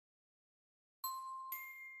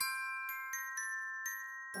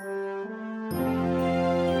Welcome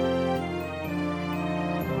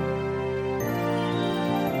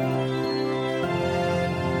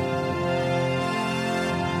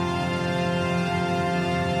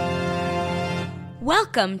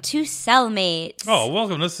to Cellmates. Oh,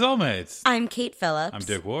 welcome to Cellmates. I'm Kate Phillips. I'm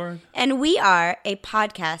Dick Ward. And we are a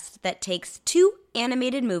podcast that takes two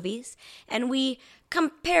animated movies and we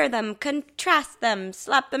compare them, contrast them,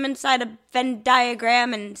 slap them inside a Venn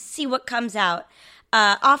diagram and see what comes out.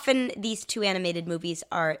 Often these two animated movies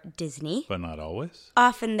are Disney. But not always.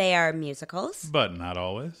 Often they are musicals. But not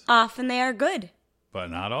always. Often they are good. But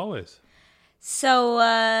not always. So,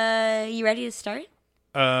 you ready to start?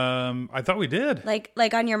 I thought we did.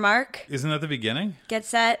 Like on your mark. Isn't that the beginning? Get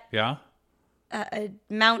set. Yeah.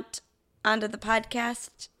 Mount onto the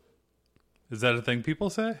podcast. Is that a thing people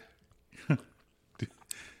say?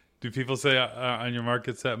 Do people say on your mark,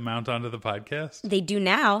 get set, mount onto the podcast? They do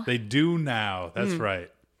now. They do now. That's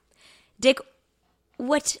right. Dick,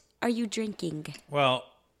 what are you drinking? Well,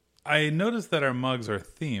 I noticed that our mugs are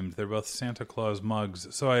themed. They're both Santa Claus mugs,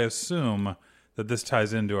 so I assume that this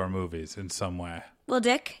ties into our movies in some way. Well,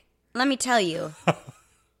 Dick, let me tell you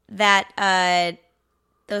that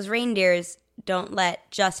those reindeers don't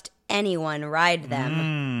let just anyone ride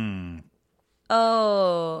them.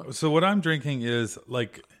 Oh. So what I'm drinking is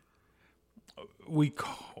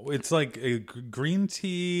it's like a green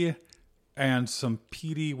tea and some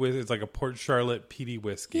peaty it's like a Port Charlotte peaty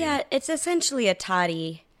whiskey. Yeah, it's essentially a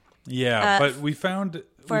toddy. Yeah, but we found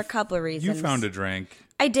for a couple of reasons. You found a drink.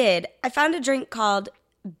 I did. I found a drink called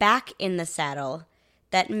Back in the Saddle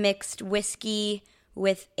that mixed whiskey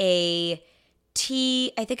with a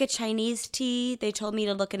tea, I think a Chinese tea. They told me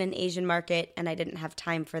to look at an Asian market and I didn't have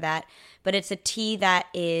time for that. But it's a tea that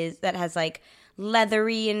has like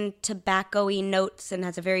leathery and tobacco-y notes and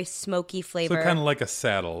has a very smoky flavor. So kind of like a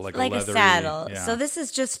saddle, like a leathery. A saddle. Yeah. So this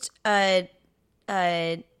is just a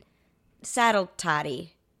saddle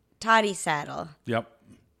toddy. Toddy saddle. Yep.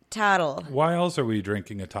 Toddle. Why else are we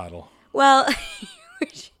drinking a toddle? Well,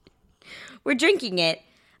 we're drinking it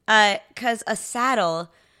because a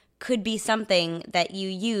saddle could be something that you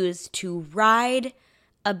use to ride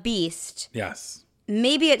a beast. Yes.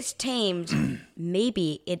 Maybe it's tamed.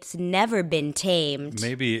 Maybe it's never been tamed.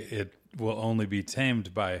 Maybe it will only be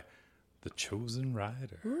tamed by the chosen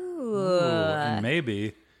rider. Ooh. And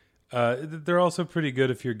maybe they're also pretty good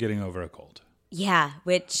if you're getting over a cold. Yeah,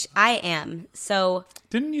 which I am. So,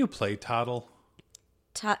 didn't you play Toddle?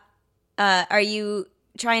 Are you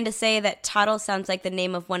trying to say that Toddle sounds like the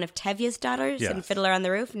name of one of Tevye's daughters in Fiddler on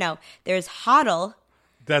the Roof? No, there's Hoddle.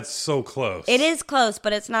 That's so close. It is close,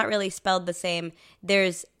 but it's not really spelled the same.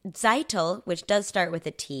 There's Zeitel, which does start with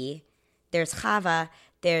a T. There's Chava,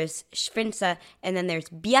 there's Shvinza, and then there's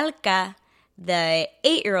Bielka, the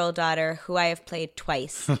 8-year-old daughter who I have played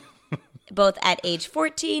twice. Both at age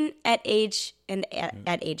 14, at age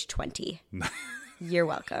 20. You're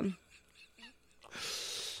welcome.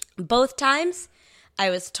 Both times,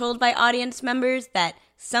 I was told by audience members that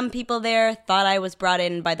some people there thought I was brought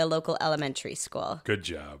in by the local elementary school. Good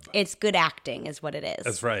job. It's good acting is what it is.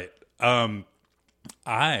 That's right.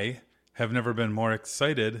 I have never been more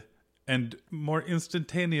excited and more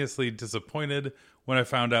instantaneously disappointed when I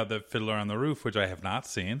found out that Fiddler on the Roof, which I have not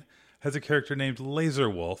seen, has a character named Laser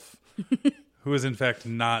Wolf, who is in fact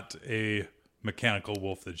not a mechanical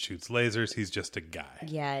wolf that shoots lasers. He's just a guy.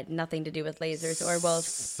 Yeah, nothing to do with lasers or wolves.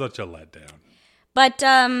 Such a letdown. But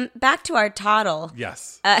back to our toddle.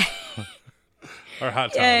 Yes. Our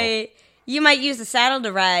hot toddle. You might use a saddle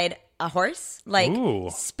to ride a horse, like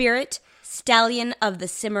Spirit, Stallion of the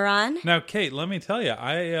Cimarron. Now, Kate, let me tell you,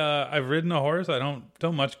 I've ridden a horse. I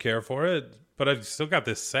don't much care for it, but I've still got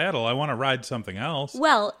this saddle. I want to ride something else.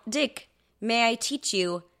 Well, Dick, may I teach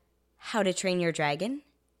you how to train your dragon?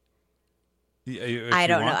 I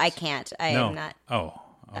don't know. I can't. I am not. Oh,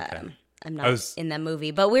 okay. I'm not in the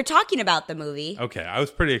movie, but we're talking about the movie. Okay, I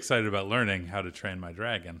was pretty excited about learning how to train my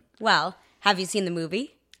dragon. Well, have you seen the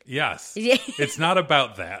movie? Yes. It's not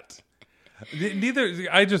about that. Neither.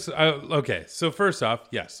 Okay, so first off,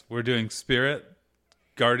 yes, we're doing Spirit,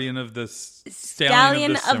 Guardian of the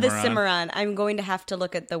Stallion of the Cimarron. I'm going to have to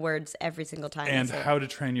look at the words every single time. And How to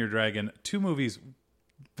Train Your Dragon. Two movies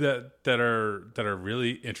that are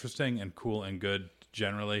really interesting and cool and good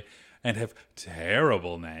generally, and have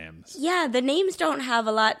terrible names. Yeah, the names don't have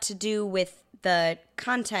a lot to do with the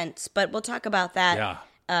contents, but we'll talk about that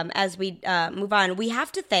as we move on. We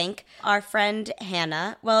have to thank our friend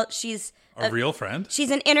Hannah. Well, she's a real friend. She's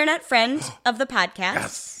an internet friend of the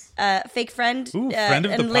podcast. Yes. Fake friend, friend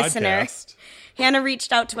of and the listener. Podcast. Hannah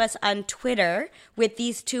reached out to us on Twitter with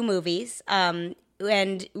these two movies, and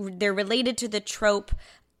they're related to the trope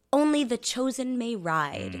only the chosen may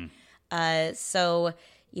ride. So,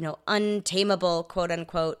 untamable, quote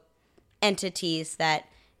unquote, entities that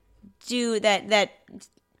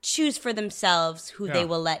choose for themselves who they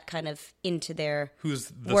will let kind of into their Who's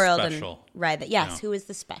the world special? and ride that. Yes, who is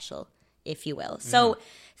the special, if you will. So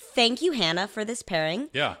thank you, Hannah, for this pairing.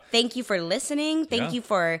 Yeah. Thank you for listening. Thank you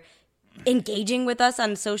for engaging with us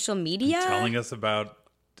on social media. Telling about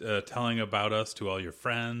us to all your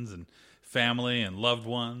friends and family and loved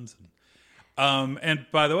ones. And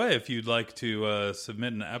by the way, if you'd like to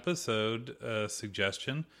submit an episode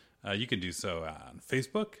suggestion, you can do so on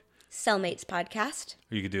Facebook. Cellmates Podcast.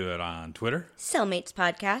 Or you could do it on Twitter. Cellmates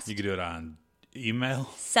Podcast. You could do it on email.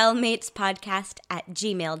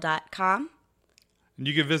 Cellmatespodcast@gmail.com. And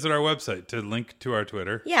you can visit our website to link to our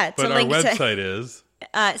Twitter. Yeah, but our website is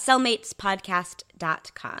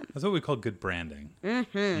cellmatespodcast.com. That's what we call good branding.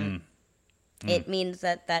 It means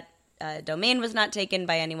that domain was not taken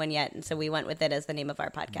by anyone yet, and so we went with it as the name of our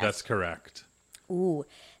podcast. That's correct. Ooh,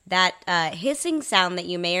 that hissing sound that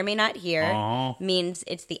you may or may not hear means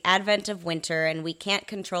it's the advent of winter, and we can't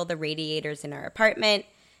control the radiators in our apartment.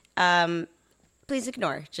 Please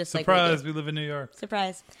ignore, just Surprise, like we live in New York.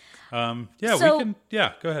 Surprise. We So- can.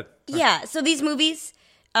 Yeah, go ahead. Yeah, so these movies,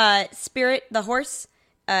 Spirit the horse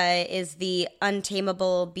is the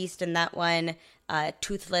untamable beast in that one.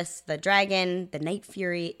 Toothless the dragon. The Night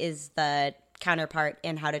Fury is the counterpart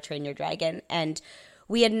in How to Train Your Dragon. And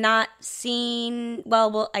we had not seen,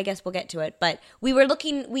 I guess we'll get to it, but we were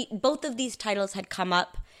looking, both of these titles had come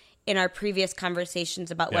up in our previous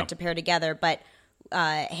conversations about what to pair together, but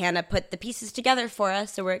Hannah put the pieces together for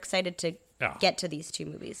us, so we're excited to get to these two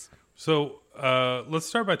movies. So let's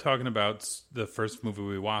start by talking about the first movie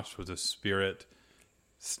we watched was a Spirit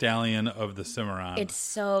Stallion of the Cimarron. It's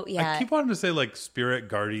so, yeah. I keep wanting to say like Spirit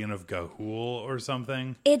Guardian of Ga'Hoole or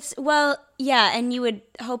something. It's, and you would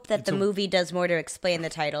hope that the movie does more to explain the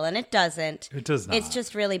title, and it doesn't. It does not. It's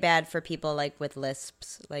just really bad for people like with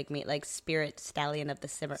lisps, like me, like Spirit Stallion of the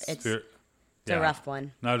Cimarron. It's a rough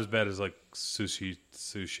one. Not as bad as like sushi.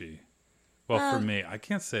 Well, for me, I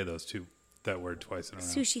can't say that word twice in a row.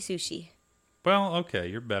 Sushi. Well, okay,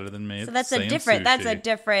 you're better than me. So that's a saying different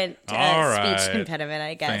sushi. speech impediment,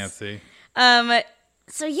 I guess. Fancy.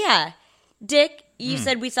 So yeah, Dick, you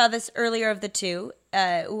said we saw this earlier of the two.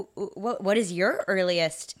 What is your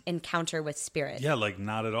earliest encounter with Spirit? Yeah, like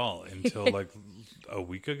not at all until like a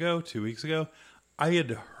week ago, 2 weeks ago. I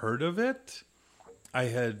had heard of it. I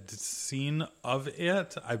had seen of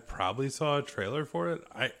it. I probably saw a trailer for it.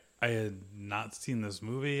 I had not seen this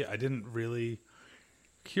movie. I didn't really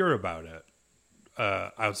hear about it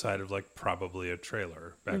outside of like probably a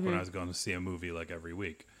trailer back when I was going to see a movie like every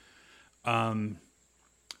week. That's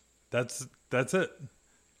it.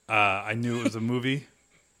 I knew it was a movie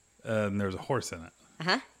and there was a horse in it.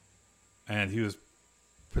 Uh-huh. And he was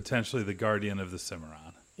potentially the guardian of the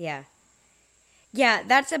Cimarron. Yeah. Yeah,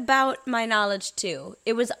 that's about my knowledge too.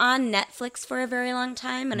 It was on Netflix for a very long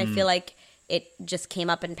time, and I feel like it just came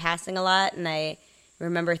up in passing a lot, and I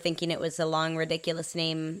remember thinking it was a long, ridiculous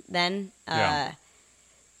name then.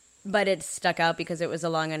 But it stuck out because it was a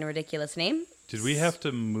long and ridiculous name. Did we have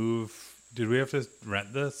to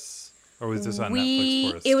rent this? Or was this on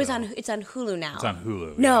Netflix for us? It's on Hulu now. It's on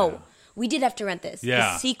Hulu. No, yeah. we did have to rent this.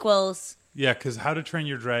 Yeah. The sequels. Yeah, because How to Train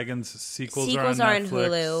Your Dragon's sequels are on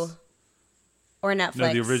Hulu or Netflix.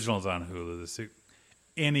 No, the original's on Hulu.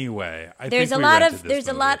 Anyway, there's a lot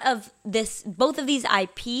of this. Both of these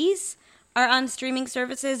IPs are on streaming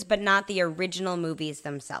services, but not the original movies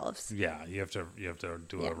themselves. Yeah, you have to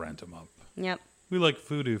do a rent them up. Yep. We like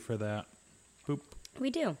Vudu for that. Boop. We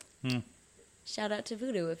do. Shout out to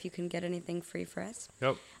Vudu if you can get anything free for us.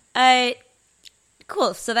 Yep.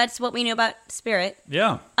 Cool. So that's what we knew about Spirit.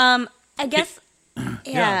 Yeah. I guess.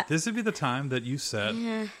 Yeah. This would be the time that you set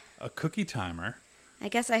a cookie timer. I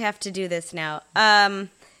guess I have to do this now.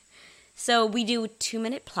 So we do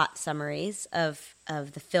 2-minute plot summaries of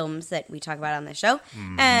the films that we talk about on the show.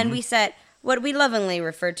 And we set what we lovingly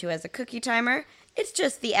refer to as a cookie timer. It's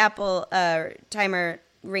just the Apple timer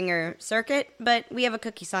ringer circuit, but we have a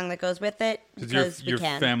cookie song that goes with it because your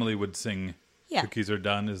family would sing Cookies Are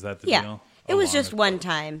Done? Is that the deal? It was just one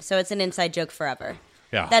time, so it's an inside joke forever.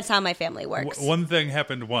 Yeah. That's how my family works. One thing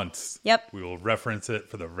happened once. Yep. We will reference it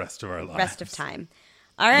for the rest of our lives. Rest of time.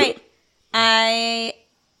 All right.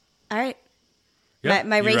 All right. Yeah,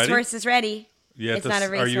 my racehorse is ready. It's not a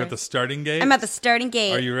racehorse. Are you at the starting gate? I'm at the starting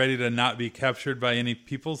gate. Are you ready to not be captured by any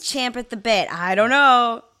people's? Champ at the bit. I don't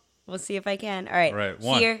know. We'll see if I can. All right. All right.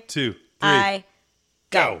 1, Here 2, 3. I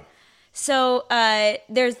go. So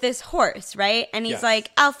there's this horse, right? And he's Yes.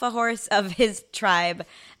 like alpha horse of his tribe.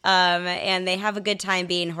 And they have a good time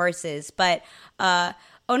being horses. But, oh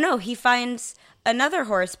no, he finds another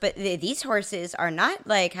horse. But these horses are not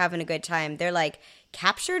like having a good time. They're like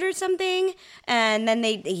captured or something. And then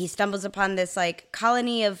he stumbles upon this like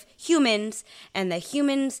colony of humans. And the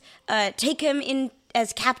humans take him in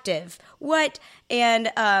as captive. What?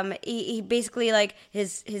 And he basically like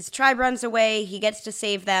his tribe runs away. He gets to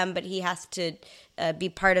save them, but he has to be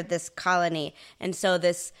part of this colony. And so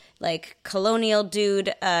this like colonial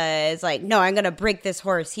dude is like, no, I'm gonna break this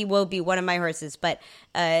horse. He will be one of my horses. But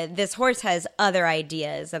this horse has other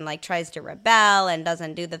ideas and like tries to rebel and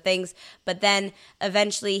doesn't do the things. But then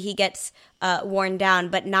eventually he gets worn down,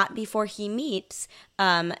 but not before he meets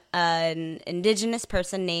an indigenous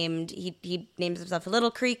person named, he names himself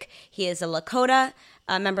Little Creek. He is a Lakota,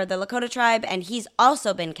 a member of the Lakota tribe, and he's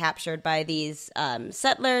also been captured by these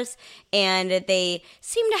settlers, and they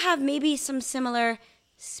seem to have maybe some similar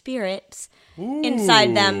spirits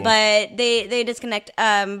inside them, but they disconnect.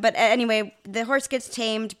 But anyway, the horse gets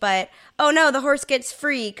tamed, but oh no, the horse gets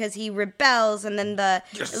free because he rebels, and then the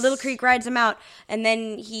Little Creek rides him out, and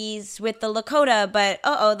then he's with the Lakota, but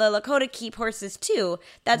the Lakota keep horses too.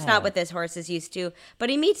 That's not what this horse is used to. But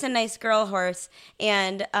he meets a nice girl horse,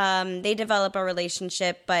 and they develop a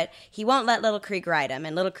relationship, but he won't let Little Creek ride him,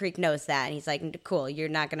 and Little Creek knows that, and he's like, cool,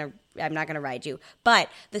 I'm not going to ride you. But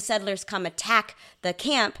the settlers come attack the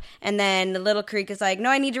camp, and then Little Creek is like, no,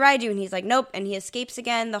 I need to ride you. And he's like, nope. And he escapes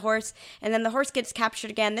again, the horse. And then the horse gets captured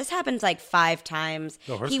again. This happens like 5 times.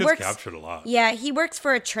 The horse gets captured a lot. Yeah, he works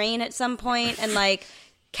for a train at some point and like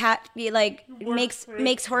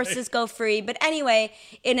makes horses go free. But anyway,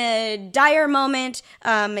 in a dire moment,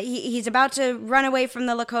 he's about to run away from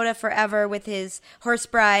the Lakota forever with his horse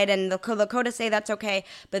bride, and the Lakota say that's okay.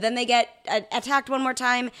 But then they get attacked one more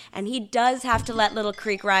time, and he does have to let Little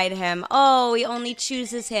Creek ride him. Oh, he only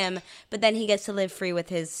chooses him, but then he gets to live free with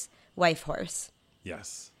his wife horse.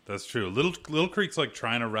 Yes, that's true. Little Creek's like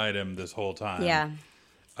trying to ride him this whole time. Yeah.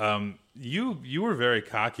 You were very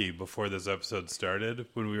cocky before this episode started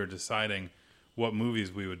when we were deciding what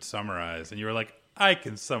movies we would summarize, and you were like, I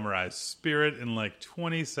can summarize Spirit in like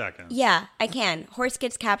 20 seconds. Yeah, I can. Horse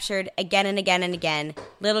gets captured again and again and again.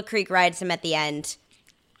 Little Creek rides him at the end.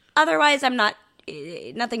 Otherwise,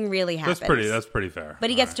 nothing really happens. That's pretty fair. But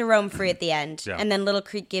he gets to roam free at the end. Yeah. And then Little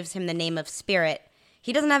Creek gives him the name of Spirit.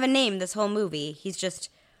 He doesn't have a name this whole movie. He's just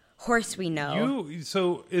horse we know.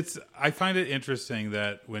 I find it interesting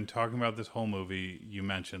that when talking about this whole movie, you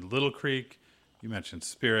mentioned Little Creek, you mentioned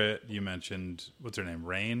Spirit, you mentioned, what's her name,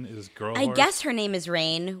 Rain? Is girl I horse? guess her name is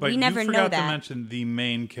Rain. But we never you know forgot that. to mention the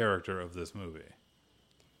main character of this movie.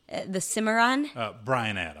 The Cimarron?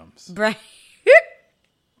 Bryan Adams.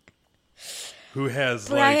 Who has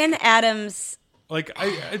Bryan Adams.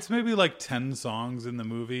 it's maybe like 10 songs in the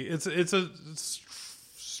movie. It's a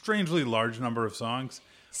strangely large number of songs.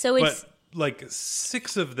 So it's but like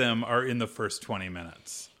 6 of them are in the first 20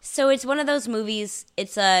 minutes. So it's one of those movies.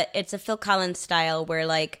 It's a Phil Collins style where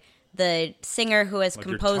like the singer who has Like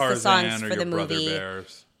composed your the songs Tarzan or for the your Brother movie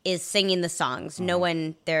Bears. is singing the songs. No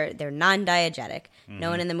one they're non-diegetic.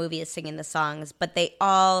 No one in the movie is singing the songs, but they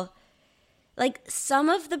all like some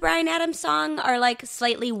of the Bryan Adams song are like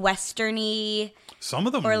slightly westerny. Some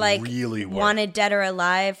of them Or like really work. Wanted Dead or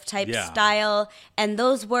Alive type Yeah. style, and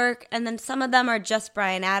those work. And then some of them are just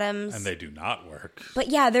Bryan Adams, And they do not work. but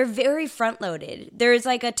yeah, they're very front loaded. There's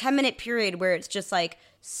like a 10-minute period where it's just like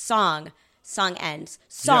song ends,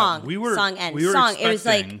 song, song ends, song. It was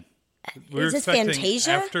like, is this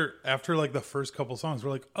Fantasia? After like the first couple songs,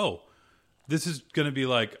 we're like, oh, this is going to be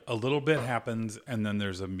like a little bit happens, and then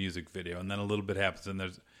there's a music video, and then a little bit happens, and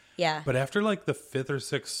there's yeah. But after like the 5th or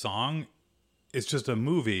 6th song, it's just a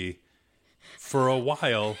movie for a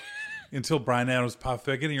while until Bryan Adams pops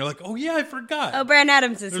back in, and you're like, oh yeah, I forgot. Oh, Bryan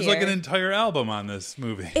Adams is There's here. like an entire album on this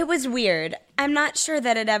movie. It was weird. I'm not sure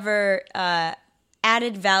that it ever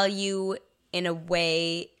added value in a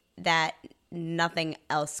way that nothing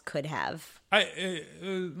else could have. I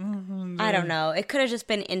don't know. It could have just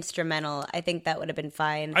been instrumental. I think that would have been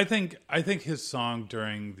fine. I think his song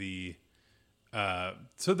during the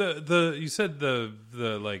so the you said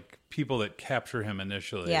the like people that capture him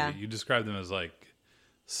initially. Yeah. You described them as like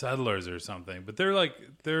settlers or something, but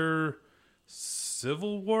they're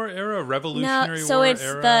Civil War era, Revolutionary War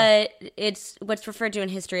era. It's what's referred to in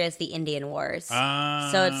history as the Indian Wars. Ah.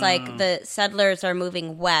 So it's like the settlers are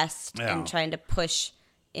moving west Yeah. and trying to push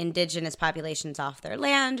indigenous populations off their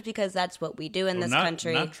land because that's what we do in this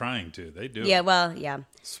country. Not trying to. They do. Yeah, well, yeah.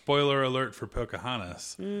 Spoiler alert for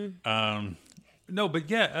Pocahontas. No, but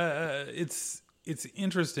yeah, it's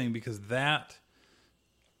interesting because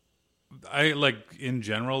I like in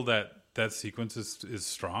general that sequence is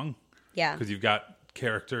strong. Yeah. Because you've got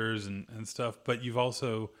characters and stuff, but you've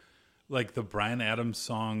also like the Bryan Adams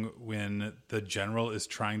song when the general is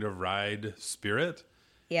trying to ride Spirit.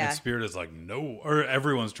 Yeah. And Spirit is like, no, or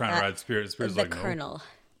everyone's trying to ride Spirit. Spirit's the like, Colonel. no.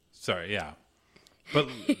 Sorry, yeah. But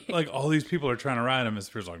like all these people are trying to ride him, and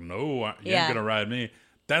Spirit's like, no, you ain't gonna ride me.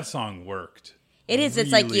 That song worked. It is.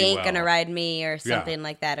 It's like, you ain't well. gonna ride me or something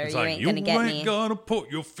like that, or it's you like, ain't gonna get me. You ain't gonna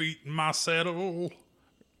put your feet in my saddle.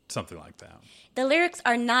 Something like that. The lyrics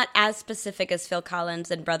are not as specific as Phil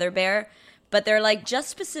Collins and Brother Bear, but they're like just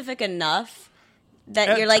specific enough that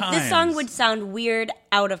At you're like, times. this song would sound weird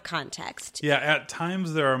out of context. Yeah, at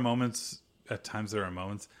times there are moments. At times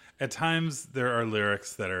there are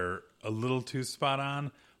lyrics that are a little too spot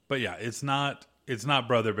on. But yeah, it's not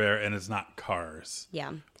Brother Bear and it's not Cars. Yeah.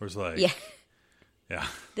 Where it's like, yeah.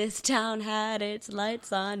 This town had its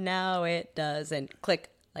lights on, now it doesn't. Click,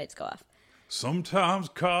 lights go off. Sometimes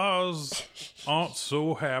cars aren't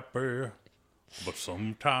so happy, but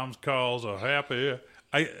sometimes cars are happy.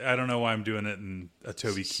 I don't know why I'm doing it in a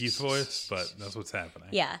Toby Keith voice, but that's what's happening.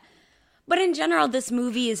 Yeah. But in general, this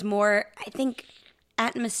movie is more, I think,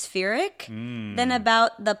 atmospheric than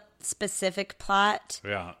about the specific plot.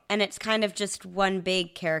 Yeah. And it's kind of just one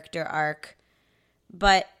big character arc.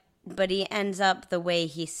 But he ends up the way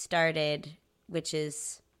he started, which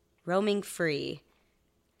is roaming free.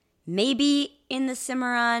 Maybe in the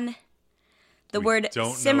Cimarron. The word Cimarron, know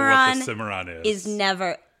what the Cimarron is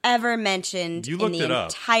never, ever mentioned You in looked the it up.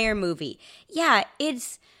 entire movie. Yeah,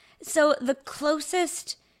 it's... So the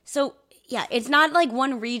closest... So, yeah, it's not like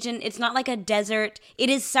one region. It's not like a desert.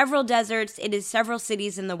 It is several deserts. It is several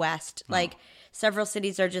cities in the West. Like, several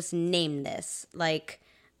cities are just named this. Like,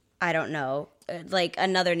 I don't know. Like,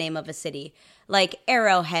 another name of a city. Like,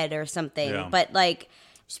 Arrowhead or something. Yeah. But, like...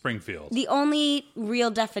 Springfield. The only real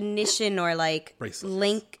definition or like Bracelets.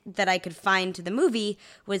 link that I could find to the movie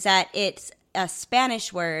was that it's a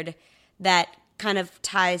Spanish word that kind of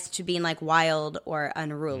ties to being like wild or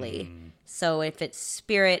unruly. So if it's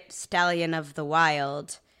Spirit, Stallion of the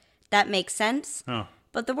Wild, that makes sense. Oh.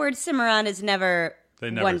 But the word Cimarron is never,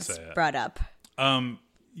 They never once say it. brought up.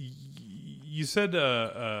 You said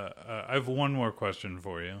I have one more question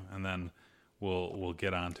for you, and then we'll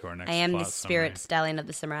get on to our next. I am the plot Spirit, summary. Stallion of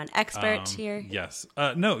the Cimarron expert here. Yes.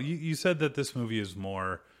 No, you said that this movie is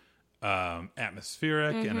more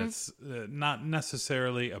atmospheric, and it's not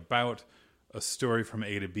necessarily about a story from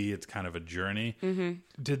A to B. It's kind of a journey.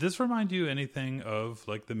 Did this remind you anything of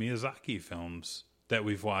like the Miyazaki films that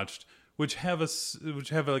we've watched, which have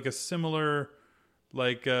like a similar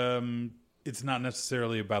like it's not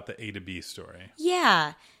necessarily about the A to B story?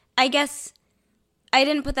 Yeah, I guess I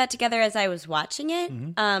didn't put that together as I was watching it,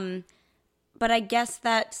 but I guess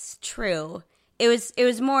that's true. It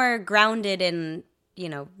was more grounded in,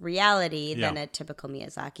 reality than a typical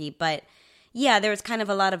Miyazaki. But yeah, there was kind of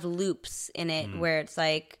a lot of loops in it where it's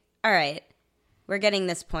like, all right, we're getting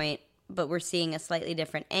this point, but we're seeing a slightly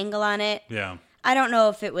different angle on it. Yeah. I don't know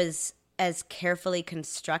if it was as carefully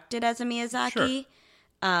constructed as a Miyazaki.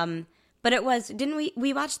 Sure. But it was, didn't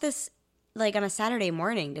we watched this like on a Saturday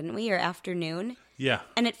morning, didn't we, or afternoon? Yeah.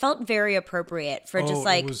 And it felt very appropriate for just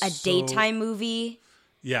like a daytime movie.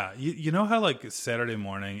 Yeah. You know how like Saturday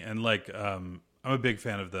morning and like I'm a big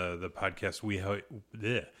fan of the podcast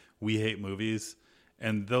We Hate Movies,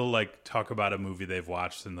 and they'll like talk about a movie they've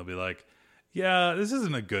watched and they'll be like, yeah, this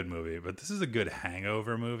isn't a good movie, but this is a good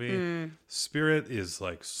hangover movie. Spirit is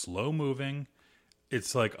like slow moving.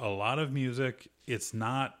 It's like a lot of music. It's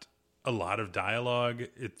not a lot of dialogue.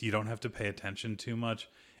 You don't have to pay attention too much.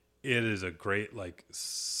 It is a great like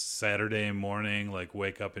Saturday morning, like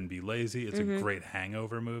wake up and be lazy. It's a great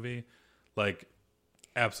hangover movie. Like,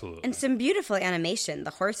 absolutely. And some beautiful animation.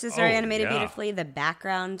 The horses are animated beautifully. The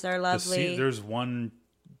backgrounds are lovely. There's one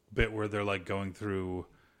bit where they're like going through,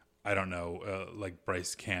 I don't know, like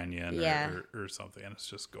Bryce Canyon or something, and it's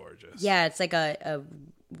just gorgeous. Yeah, it's like a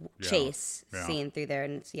chase scene through there,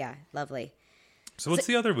 and it's, lovely. So what's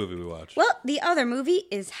the other movie we watched? Well, the other movie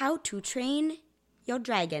is How to Train Your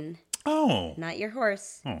Dragon. Oh. Not your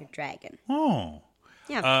horse, your dragon. Oh.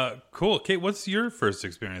 Yeah. Cool. Kate, what's your first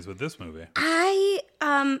experience with this movie? I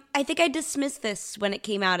think I dismissed this when it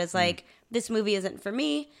came out as like, this movie isn't for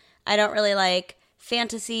me. I don't really like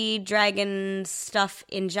fantasy dragon stuff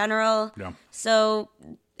in general. Yeah. So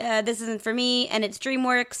this isn't for me, and it's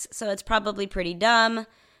DreamWorks, so it's probably pretty dumb.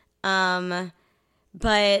 But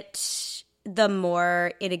the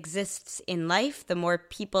more it exists in life, the more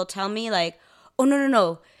people tell me like, oh,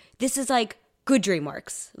 no, this is like good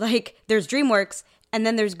DreamWorks. Like, there's DreamWorks, And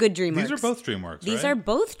then there's good DreamWorks. These are both DreamWorks, These right? are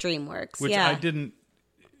both DreamWorks. Which yeah. I didn't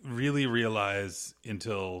really realize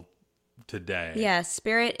until today. Yeah,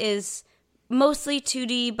 Spirit is mostly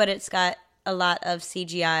 2D, but it's got a lot of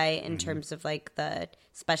CGI in terms of like the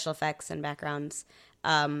special effects and backgrounds.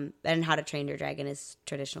 And How to Train Your Dragon is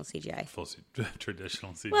traditional CGI.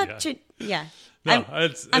 Traditional CGI. Well, yeah. No,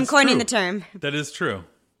 I'm coining true. the term. That is true.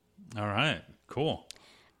 All right, cool.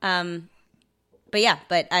 But yeah,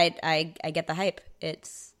 but I get the hype.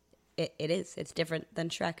 It's different than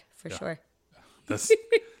Shrek for sure.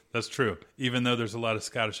 That's true. Even though there's a lot of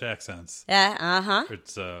Scottish accents, Yeah,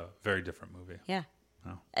 it's a very different movie. yeah.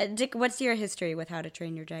 Oh. Dick, what's your history with How to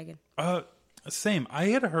Train Your Dragon? Same. I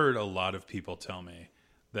had heard a lot of people tell me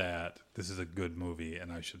that this is a good movie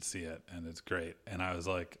and I should see it and it's great. And I was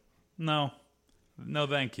like, no,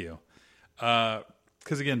 thank you.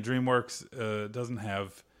 Because again, DreamWorks doesn't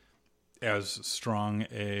have as strong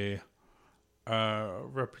a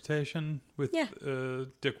reputation with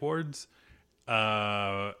Dick Ward's.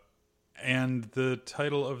 And the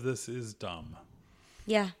title of this is dumb.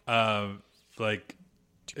 Yeah. To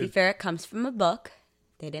be fair, it comes from a book.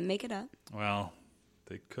 They didn't make it up. Well,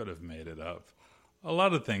 they could have made it up. A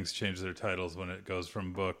lot of things change their titles when it goes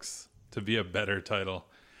from books to be a better title.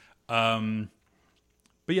 But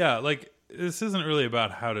yeah, like, this isn't really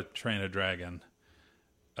about how to train a dragon.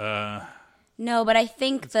 No, but I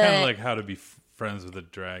think it's kind of like how to be friends with a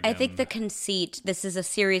dragon. I think the conceit, this is a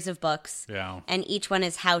series of books. Yeah. And each one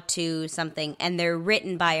is how to something. And they're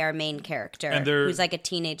written by our main character, And who's like a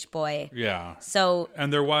teenage boy. Yeah. So,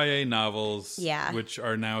 And they're YA novels, Yeah. which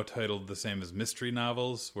are now titled the same as mystery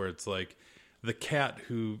novels, where it's like the cat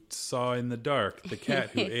who saw in the dark, the cat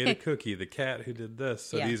who ate a cookie, the cat who did this.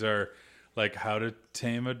 So Yeah. these are like how to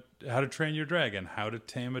train your dragon, how to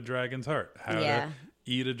tame a dragon's heart, how Yeah. to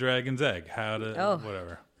eat a dragon's egg, how to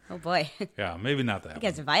whatever. oh boy. It Yeah, maybe not that.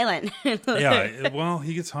 gets violent. Yeah, well,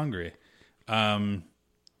 he gets hungry.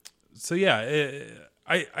 So yeah,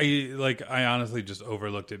 I honestly just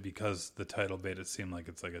overlooked it because the title made it seem like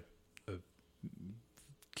it's like a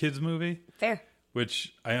kids movie, Fair.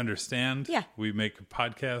 which I understand. Yeah. We make a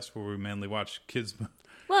podcast where we mainly watch kids.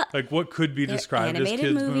 Well, Like what could be they're described as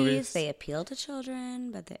animated kids movies. They appeal to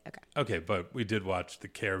children, but okay. Okay, but we did watch the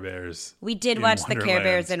Care Bears. We did in watch the Care Wonderland,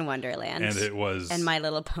 Bears in Wonderland. and it was And My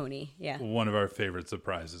Little Pony. Yeah. one of our favorite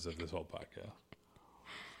surprises of this whole podcast.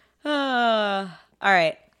 All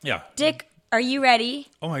right. Yeah. Dick, are you ready?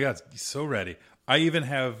 Oh my God, so ready. I even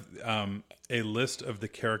have a list of the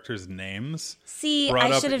characters' names. See,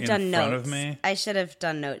 brought I up should have in done front notes. of me. I should have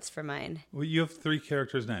done notes for mine. Well, you have 3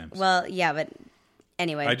 characters' names. Well, yeah, but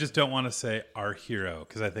anyway. I just don't want to say our hero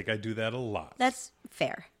because I think I do that a lot. That's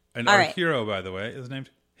fair. And All our right. hero, by the way, is named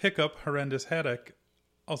Hiccup Horrendous Haddock,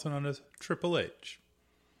 also known as Triple H.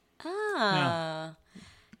 Ah.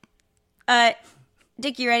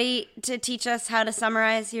 Dick, you ready to teach us how to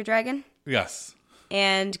summarize your dragon? Yes.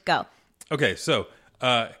 And go. Okay, so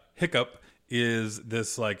Hiccup is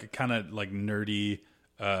this like kind of like nerdy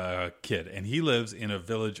kid, and he lives in a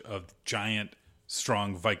village of giant,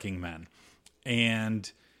 strong Viking men,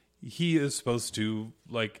 and he is supposed to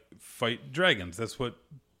like fight dragons. That's what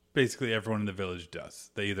basically everyone in the village does.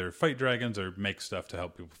 They either fight dragons or make stuff to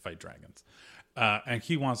help people fight dragons. And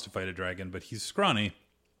he wants to fight a dragon, but he's scrawny,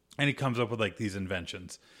 and he comes up with like these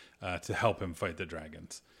inventions to help him fight the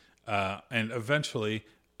dragons. And eventually,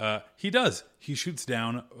 he does. He shoots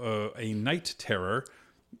down a night terror,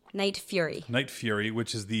 Night Fury. Night Fury,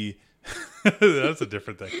 which is the that's a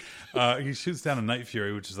different thing. He shoots down a Night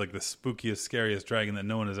Fury, which is like the spookiest, scariest dragon that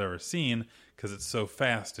no one has ever seen because it's so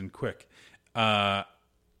fast and quick.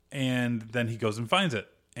 And then he goes and finds it,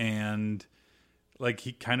 and like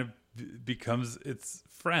he kind of becomes its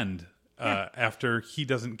friend after he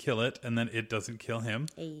doesn't kill it, and then it doesn't kill him.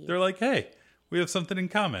 Hey. They're like, hey, we have something in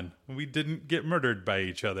common. We didn't get murdered by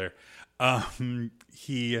each other.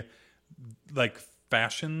 He like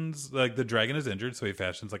fashions, like the dragon is injured, so he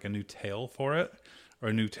fashions like a new tail for it, or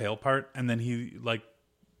a new tail part, and then he like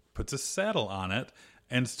puts a saddle on it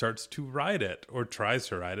and starts to ride it, or tries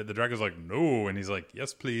to ride it. The dragon's like, no, and he's like,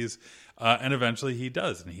 yes, please. And eventually he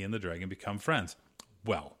does, and he and the dragon become friends.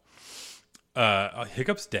 Well,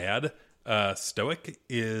 Hiccup's dad, Stoic,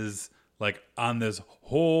 is like on this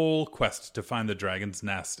whole quest to find the dragon's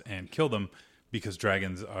nest and kill them, because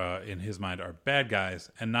dragons, in his mind, are bad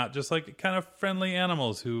guys and not just like kind of friendly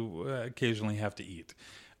animals who occasionally have to eat.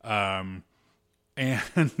 And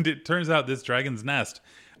it turns out this dragon's nest,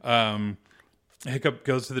 Hiccup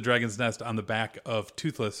goes to the dragon's nest on the back of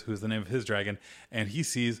Toothless, who's the name of his dragon, and he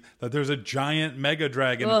sees that there's a giant mega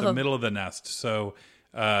dragon at the middle of the nest. So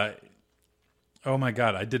Oh my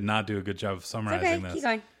God, I did not do a good job of summarizing this. Keep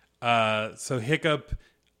going. So Hiccup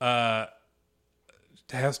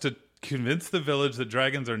has to convince the village that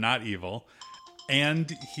dragons are not evil,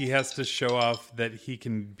 and he has to show off that he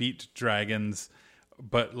can beat dragons,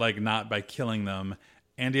 but like not by killing them.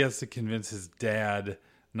 And he has to convince his dad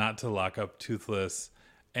not to lock up Toothless.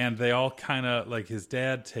 And they all kind of, like, his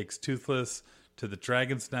dad takes Toothless to the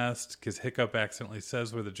dragon's nest because Hiccup accidentally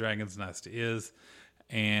says where the dragon's nest is.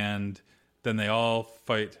 And then they all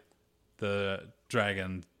fight the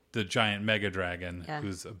dragon, the giant mega dragon,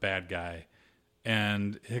 who's a bad guy.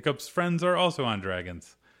 And Hiccup's friends are also on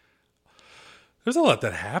dragons. There's a lot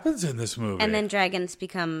that happens in this movie. And then dragons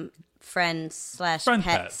become friends /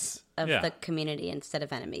 pets of the community instead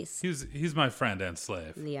of enemies. He's my friend and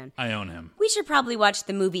slave. Leon. I own him. We should probably watch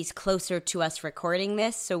the movies closer to us recording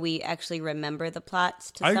this so we actually remember the plots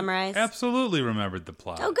to summarize. I absolutely remembered the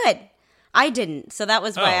plot. Oh, good. I didn't, so that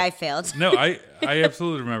was why I failed. No, I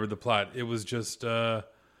absolutely remembered the plot. It was just it's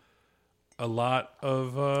a lot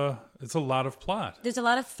of plot. There's a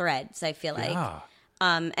lot of threads, I feel like. Yeah.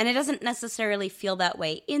 And it doesn't necessarily feel that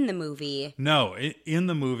way in the movie. No, in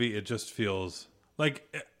the movie, it just feels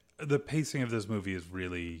like the pacing of this movie is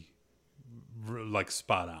really like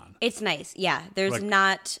spot on. It's nice. Yeah. There's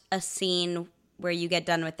not a scene where you get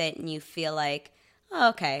done with it and you feel like, oh,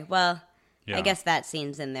 okay, well, I guess that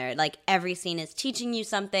scene's in there. Like every scene is teaching you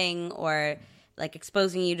something or like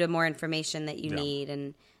exposing you to more information that you need.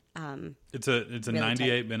 And it's a really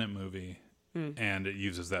 98-minute movie, and it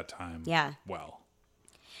uses that time well.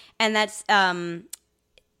 And that's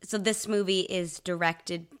so this movie is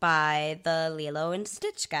directed by the Lilo and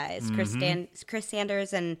Stitch guys, Chris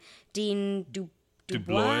Sanders and Dean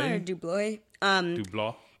Dubois.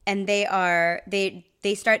 And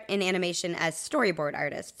they start in animation as storyboard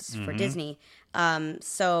artists for Disney.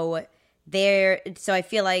 So I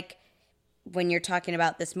feel like when you're talking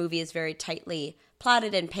about this movie is very tightly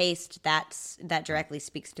plotted and paced, that directly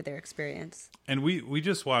speaks to their experience. And we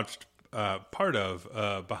just watched part of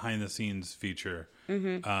a behind the scenes feature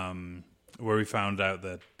where we found out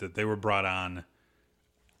that they were brought on.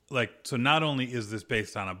 Like, so not only is this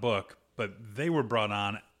based on a book, but they were brought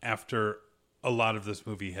on after a lot of this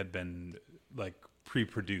movie had been like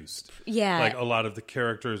pre-produced. Yeah. Like a lot of the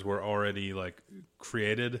characters were already like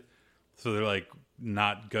created. So they're like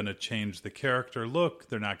not going to change the character look.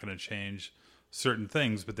 They're not going to change certain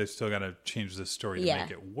things, but they've still got to change the story to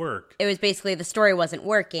make it work. It was basically the story wasn't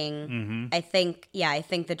working. I think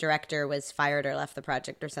the director was fired or left the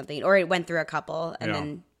project or something, or it went through a couple and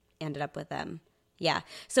then ended up with them. Yeah.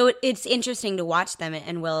 So it's interesting to watch them,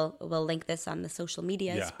 and we'll link this on the social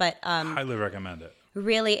medias. Yeah. But highly recommend it.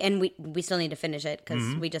 Really, and we still need to finish it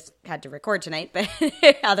because we just had to record tonight, but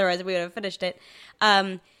otherwise we would have finished it.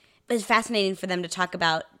 It's fascinating for them to talk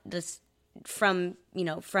about this from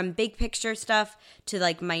big picture stuff to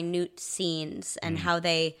like minute scenes and how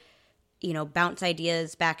they, bounce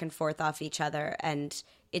ideas back and forth off each other. And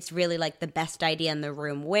it's really like the best idea in the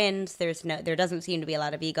room wins. There doesn't seem to be a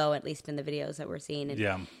lot of ego, at least in the videos that we're seeing.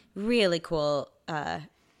 And really cool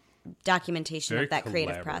documentation of that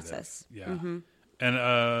creative process. Yeah.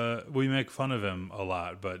 And we make fun of him a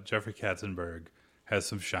lot, but Jeffrey Katzenberg has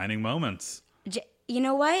some shining moments. You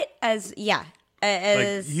know what?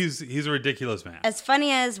 Like he's a ridiculous man. As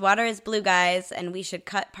funny as Water is Blue, guys, and we should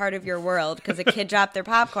cut part of your world because a kid dropped their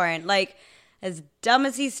popcorn. Like, as dumb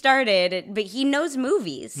as he started, but he knows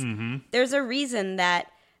movies. There's a reason that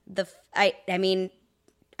I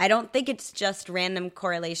don't think it's just random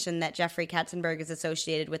correlation that Jeffrey Katzenberg is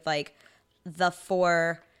associated with like the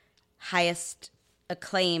 4 highest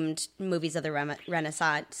acclaimed movies of the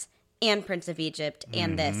Renaissance and Prince of Egypt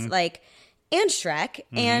and this and Shrek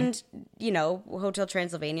and Hotel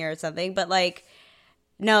Transylvania or something, but like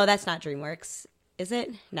no, that's not DreamWorks, is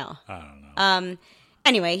it? No, I don't know.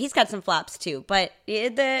 Anyway, he's got some flops too, but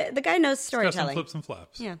the guy knows storytelling. He's got some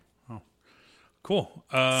flips and flops. Yeah. Oh, cool.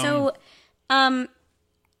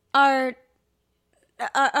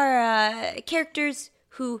 Our characters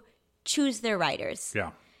who choose their writers.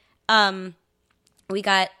 Yeah. We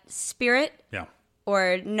got Spirit. Yeah.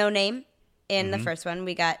 Or No Name in the first one.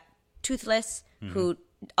 We got Toothless, who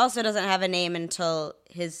also doesn't have a name until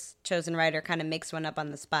his chosen writer kind of makes one up on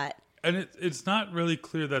the spot. And it's not really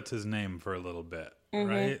clear that's his name for a little bit,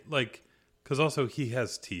 right? Like, because also he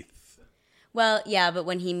has teeth. Well, yeah, but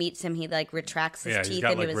when he meets him, he like retracts his teeth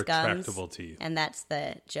into his gums. Retractable teeth. And that's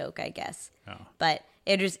the joke, I guess. Oh. But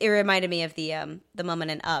it reminded me of the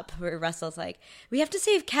moment in Up where Russell's like, "We have to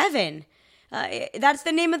save Kevin. That's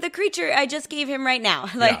the name of the creature I just gave him right now."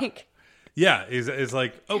 Like, yeah, it's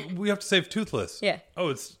like, oh, we have to save Toothless. Yeah. Oh,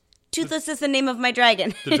 it's Toothless is the name of my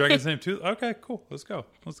dragon. The dragon's name too? Okay, cool. Let's go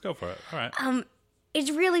for it. All right. It's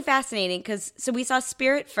really fascinating because we saw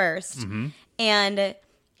Spirit first, and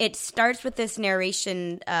it starts with this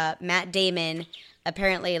narration. Matt Damon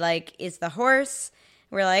apparently is the horse.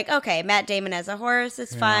 We're like, okay, Matt Damon as a horse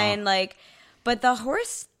is fine. But the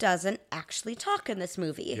horse doesn't actually talk in this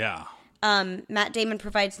movie. Yeah. Matt Damon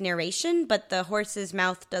provides narration, but the horse's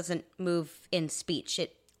mouth doesn't move in speech.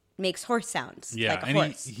 It makes horse sounds. Yeah, like a and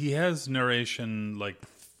horse. he has narration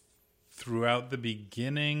throughout the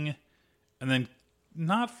beginning, and then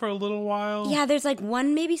not for a little while. Yeah, there's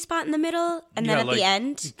one maybe spot in the middle, and then at the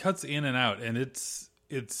end, it cuts in and out, and it's.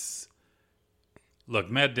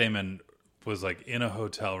 Look, Matt Damon was in a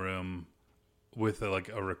hotel room with a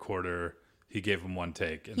recorder. He gave him one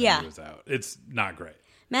take, and then he was out. It's not great.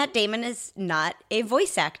 Matt Damon is not a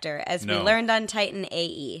voice actor, as we learned on Titan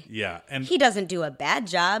AE. Yeah, and he doesn't do a bad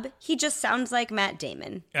job. He just sounds like Matt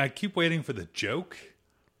Damon. I keep waiting for the joke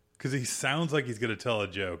because he sounds like he's going to tell a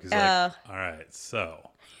joke. He's all right, so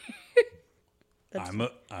I'm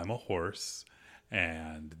a horse,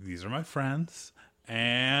 and these are my friends,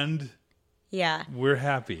 and we're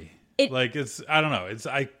happy. It's I don't know. It's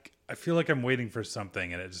I feel like I'm waiting for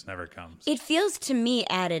something and it just never comes. It feels to me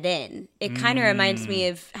added in. It kind of reminds me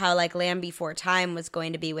of how Land Before Time was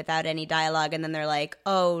going to be without any dialogue, and then they're like,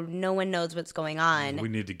 oh, no one knows what's going on. We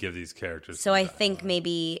need to give these characters so I think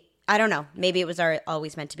maybe, I don't know, maybe it was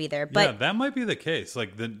always meant to be there. But yeah, that might be the case.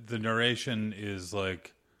 The narration is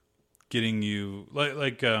getting you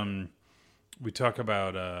we talk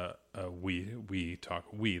about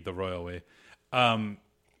the royal we.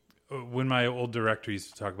 When my old director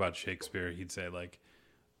used to talk about Shakespeare, he'd say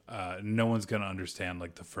no one's going to understand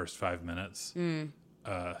the first 5 minutes.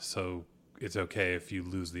 So it's okay if you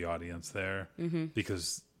lose the audience there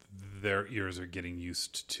because their ears are getting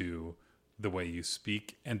used to the way you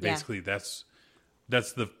speak. And basically that's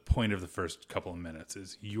the point of the first couple of minutes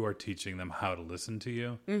is you are teaching them how to listen to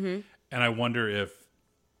you. And I wonder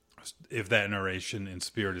if that narration in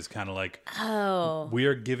Spirit is kind of we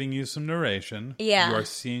are giving you some narration. Yeah. You are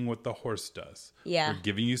seeing what the horse does. Yeah. We're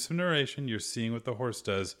giving you some narration. You're seeing what the horse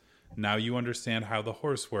does. Now you understand how the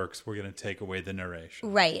horse works. We're going to take away the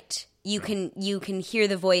narration. Right. You can hear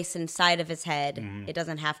the voice inside of his head. It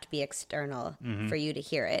doesn't have to be external for you to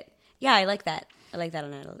hear it. Yeah, I like that. I like that.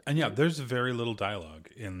 And there's very little dialogue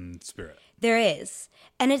in Spirit. There is.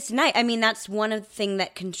 And it's nice. I mean, that's one of the things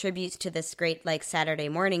that contributes to this great, Saturday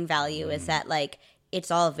morning value is that, it's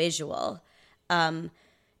all visual. And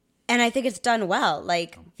I think it's done well.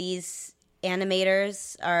 These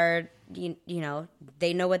animators are, you know,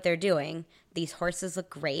 they know what they're doing. These horses look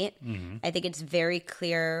great. I think it's very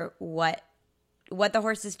clear what the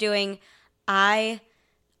horse is doing. I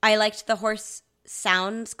liked the horse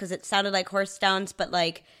sounds because it sounded like horse sounds, but,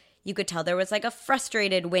 you could tell there was a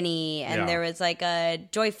frustrated whinny and there was a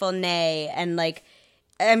joyful neigh and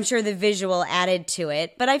I'm sure the visual added to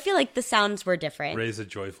it, but I feel like the sounds were different. Raise a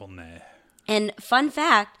joyful neigh. And fun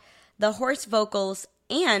fact, the horse vocals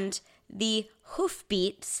and the hoof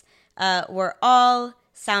beats were all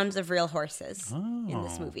sounds of real horses in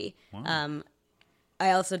this movie. Wow.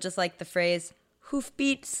 I also just like the phrase hoof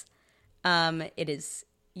beats. It is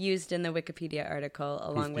used in the Wikipedia article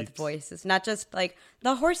along with voices. Not just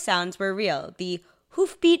the horse sounds were real. The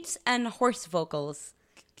hoof beats and horse vocals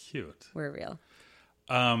were real.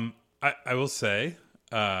 I will say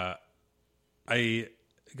I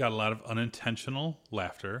got a lot of unintentional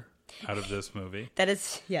laughter out of this movie. That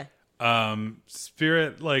is, yeah.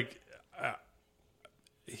 Spirit,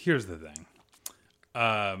 here's the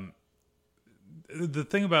thing. The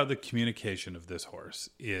thing about the communication of this horse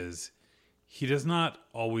is he does not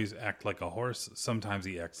always act like a horse. Sometimes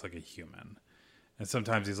he acts like a human. And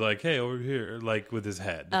sometimes he's like, hey, over here, with his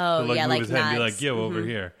head. Oh, he'll, yeah, move his head and be nods. like, yo, over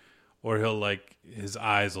here. Or he'll, his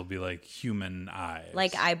eyes will be human eyes.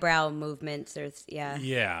 Eyebrow movements. Yeah.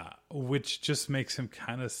 Yeah, which just makes him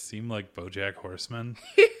kind of seem like BoJack Horseman.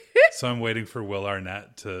 So I'm waiting for Will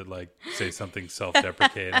Arnett to, say something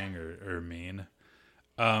self-deprecating or mean.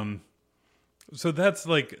 So that's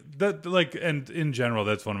that and in general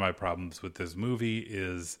that's one of my problems with this movie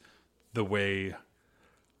is the way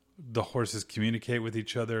the horses communicate with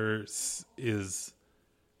each other is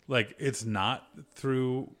it's not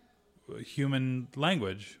through human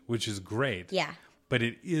language, which is great. Yeah. But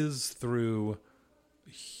it is through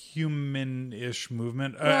human-ish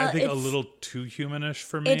movement. Well, I think a little too human-ish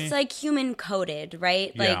for me. It's human coded,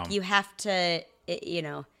 right? You have to,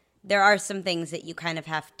 there are some things that you kind of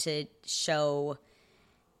have to show.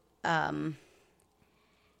 I'm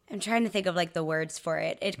trying to think of the words for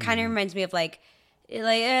it. It kind of reminds me of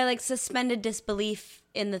like suspended disbelief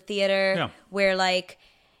in the theater, Yeah. where like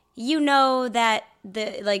you know that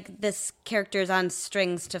this character's on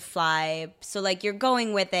strings to fly, so like you're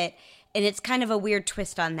going with it, and it's kind of a weird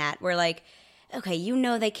twist on that, where like, okay, you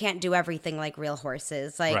know they can't do everything like real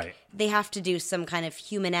horses, like Right. they have to do some kind of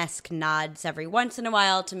human-esque nods every once in a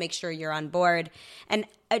while to make sure you're on board. And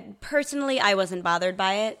personally, I wasn't bothered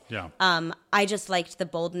by it. Yeah. I just liked the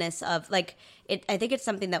boldness of like it. I think it's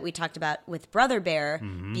something that we talked about with Brother Bear,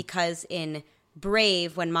 because in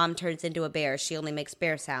Brave, when Mom turns into a bear, she only makes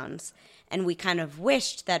bear sounds, and we kind of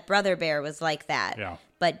wished that Brother Bear was like that. Yeah.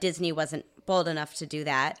 But Disney wasn't bold enough to do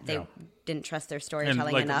that. They Yeah. didn't trust their And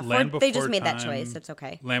storytelling like enough, or Land they just Before made that Time- choice. It's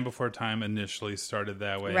okay. Land Before Time initially started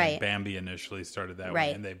that way, Right. and Bambi initially started that way,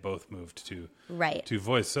 Right. and they both moved to Right.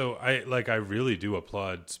 voice. So I really do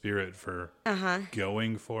applaud Spirit for Uh-huh.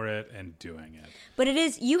 going for it and doing it. But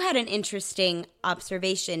you had an interesting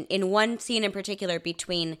observation in one scene in particular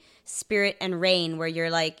between Spirit and Rain, where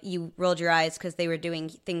you're like, you rolled your eyes because they were doing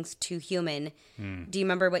things too human. Do you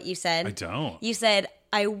remember what you said? I don't. You said,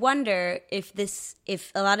 I wonder if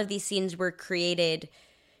a lot of these scenes were created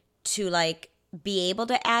to like be able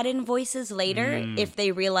to add in voices later if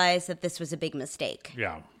they realized that this was a big mistake.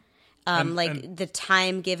 Yeah. The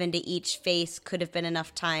time given to each face could have been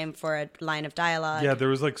enough time for a line of dialogue. Yeah, there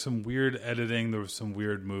was like some weird editing. There was some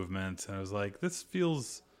weird movements, and I was like, "This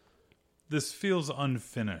feels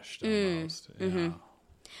unfinished almost." Yeah,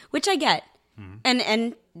 Which I get.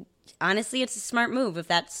 And honestly, it's a smart move if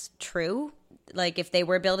that's true. Like, if they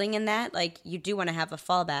were building in that, like, you do want to have a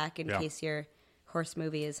fallback in Yeah. case your horse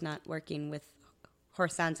movie is not working with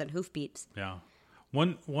horse sounds and hoofbeats. yeah.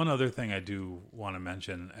 One other thing I do want to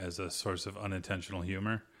mention as a source of unintentional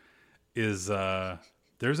humor is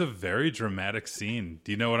there's a very dramatic scene.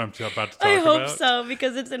 Do you know what I'm about to talk I hope about? so,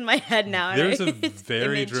 because it's in my head now. There's a It's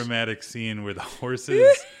very image. dramatic scene where the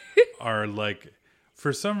horses are like,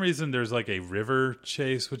 for some reason, there's like a river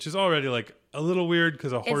chase, which is already like a little weird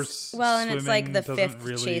because a horse. And it's like the swimming fifth doesn't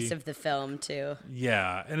really- chase of the film, too.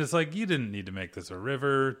 Yeah, and it's like you didn't need to make this a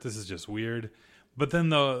river. This is just weird. But then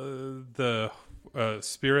the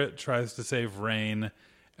Spirit tries to save Rain,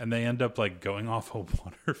 and they end up like going off a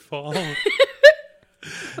waterfall.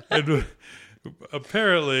 And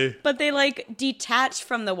apparently, But they, like, detach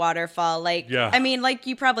from the waterfall. Like, Yeah. I mean, like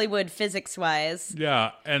you probably would physics-wise.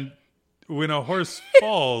 yeah, and when a horse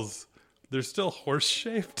falls, they're still horse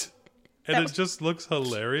shaped, and it just looks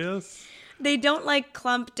hilarious. They don't, like,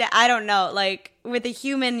 clump down. I don't know. Like, with a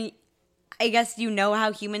human, I guess you know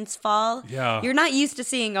how humans fall. Yeah. You're not used to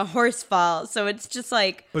seeing a horse fall, so it's just,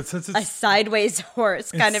 like, But since a it's sideways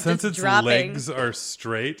horse kind of since just its dropping. legs are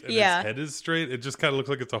straight and Yeah. its head is straight, it just kind of looks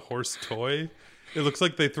like it's a horse toy. It looks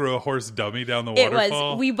like they threw a horse dummy down the It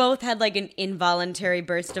waterfall. was. We both had, like, an involuntary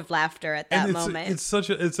burst of laughter at that and moment.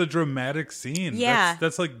 it's a dramatic scene. Yeah.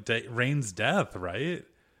 That's like Rain's death, right?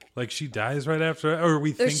 Like she dies right after, or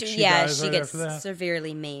we think she dies she right gets after that.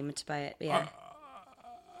 severely maimed by it. Yeah.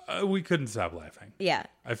 We couldn't stop laughing. Yeah.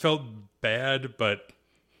 I felt bad, but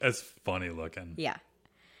it's funny looking. Yeah.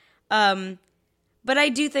 But I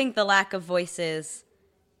do think the lack of voices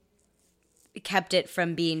kept it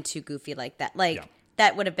from being too goofy like that. Like, Yeah.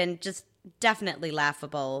 that would have been just definitely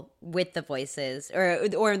laughable with the voices.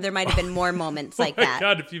 Or there might have been more moments like Oh my that.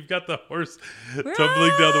 God, if you've got the horse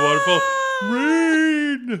tumbling down the waterfall,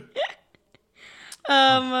 Rain!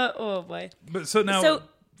 Oh boy. But so now, So,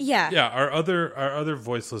 yeah. yeah, our other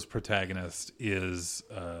voiceless protagonist is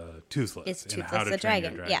Toothless. It's in How Toothless to the Train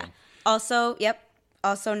Your dragon. Yeah. Also,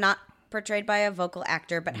 Also not portrayed by a vocal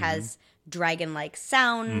actor, but has dragon-like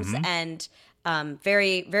sounds and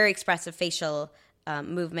very, very expressive facial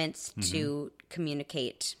movements to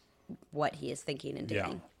communicate what he is thinking and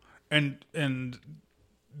doing. Yeah, and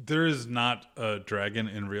there is not a dragon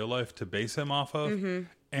in real life to base him off of.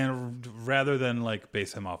 And rather than like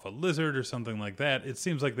base him off a lizard or something like that, it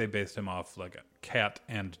seems like they based him off like a cat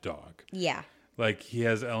and dog. Yeah. Like he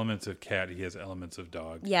has elements of cat, he has elements of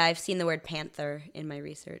dog. Yeah, I've seen the word panther in my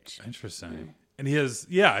research. Interesting. And he has,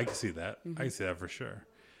 yeah, I can see that. I can see that for sure.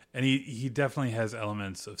 And he definitely has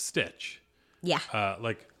elements of Stitch. Yeah.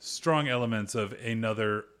 Like strong elements of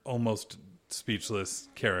another almost speechless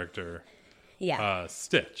character, Yeah.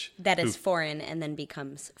 Stitch. that who- is foreign and then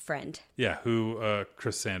becomes friend. Yeah, who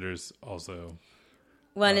Chris Sanders also.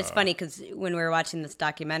 Well, and it's funny because when we were watching this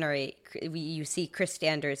documentary, you see Chris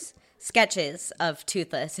Sanders' sketches of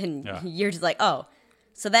Toothless, and Yeah. you're just like, oh,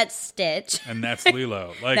 so that's Stitch. And that's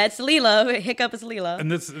Lilo. Like That's Lilo. Hiccup is Lilo.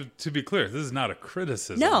 And this, to be clear, this is not a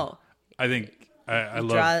criticism. No. I think I love.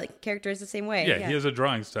 Draw characters the same way. Yeah, he has a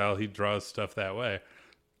drawing style. He draws stuff that way.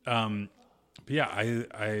 But yeah,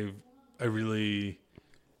 I really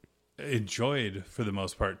enjoyed, for the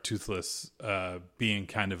most part, Toothless being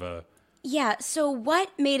kind of a... Yeah, so what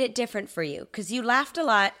made it different for you? Because you laughed a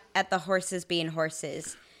lot at the horses being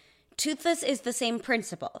horses. Toothless is the same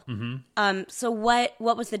principle. Mm-hmm. So what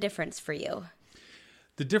was the difference for you?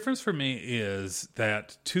 The difference for me is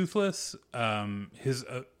that Toothless, his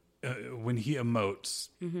when he emotes,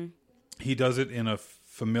 he does it in a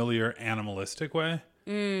familiar animalistic way.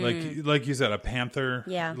 Like you said, a panther.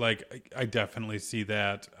 Yeah. Like I definitely see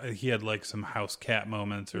that. He had like some house cat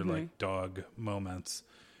moments or like dog moments.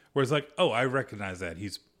 Whereas like, oh, I recognize that.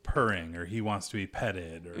 He's purring or he wants to be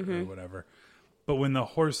petted or whatever. But when the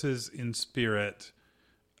horses in Spirit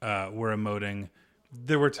were emoting,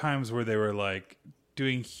 there were times where they were like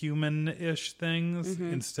doing human-ish things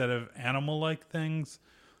instead of animal-like things.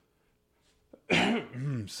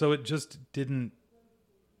 So it just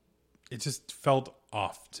felt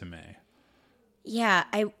off to me. Yeah,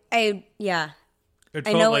 I It I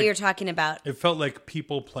felt know what like- you're talking about. It felt like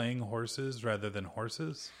people playing horses rather than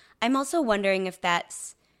horses. I'm also wondering if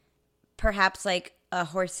that's perhaps like a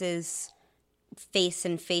horse's face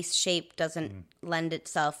and face shape doesn't lend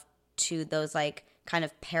itself to those like kind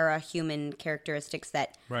of para-human characteristics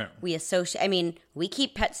that Right. we associate. I mean, we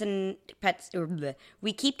keep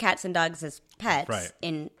we keep cats and dogs as pets Right.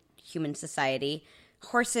 in human society.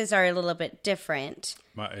 Horses are a little bit different.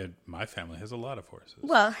 My family has a lot of horses.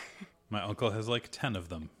 Well, My uncle has like 10 of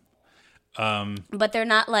them. but they're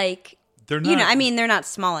not like They're not. you know. I mean, they're not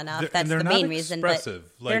small enough. They're- That's and they're the not main reason. But expressive.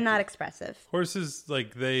 they're Like- not expressive. Horses,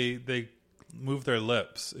 like they move their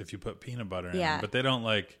lips if you put peanut butter in Yeah. them, but they don't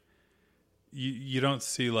like. You don't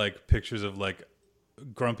see like pictures of like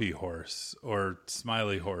grumpy horse or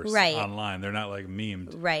smiley horse Right. online. They're not like memed.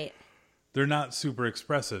 Right. They're not super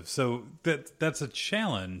expressive. So that's a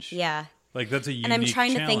challenge. Yeah. Like that's a unique And I'm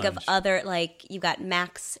trying to think of challenge. other, like, you got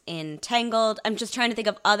Max in Tangled. I'm just trying to think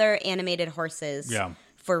of other animated horses Yeah.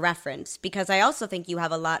 for reference, because I also think you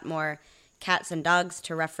have a lot more cats and dogs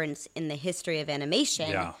to reference in the history of animation.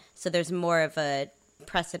 Yeah. So there's more of a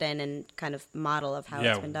precedent and kind of model of how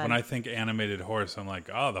Yeah, it's been done. when I think animated horse, I'm like,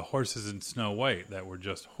 oh, the horses in Snow White that were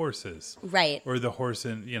just horses. Right. Or the horse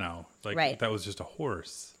in, like Right. that was just a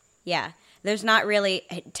horse. Yeah. There's not really,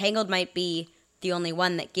 Tangled might be the only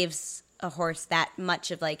one that gives a horse that much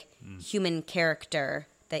of like human character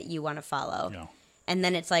that you want to follow. Yeah. And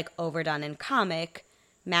then it's like overdone in comic.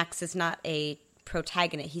 Max is not a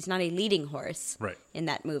protagonist. He's not a leading horse Right. in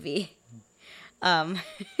that movie.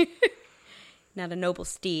 Not a noble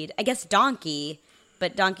steed. I guess Donkey,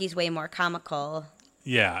 but Donkey's way more comical.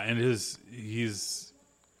 Yeah, and he's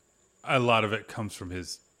a lot of it comes from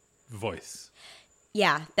his voice.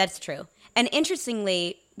 Yeah, that's true. And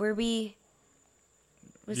interestingly, was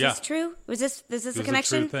Yeah. this true? Was this was a a true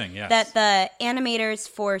connection? thing, yes. That the animators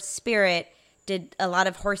for Spirit did a lot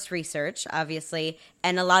of horse research, obviously,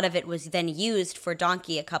 and a lot of it was then used for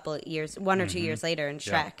Donkey a couple of years, 1 or 2 years later in Mm-hmm.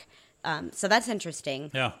 Yeah. Shrek. So that's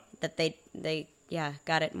interesting. Yeah. That they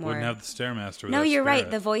got it more. Wouldn't have the Stairmaster without No, you're right.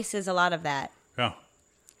 Spirit. The voice is a lot of that. Yeah.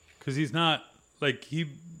 Because he's not, like, he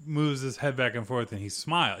moves his head back and forth and he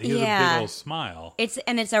smiles. He has a Yeah. big old smile. It's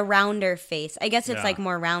a rounder face. I guess it's Yeah. like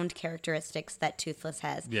more round characteristics that Toothless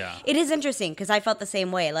has. Yeah. It is interesting because I felt the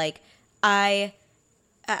same way. Like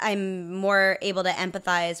I'm more able to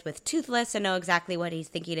empathize with Toothless and know exactly what he's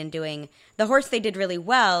thinking and doing. The horse they did really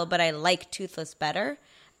well, but I like Toothless better.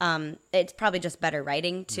 It's probably just better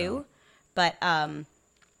writing too. But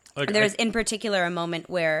Like, there's in particular a moment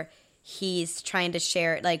where he's trying to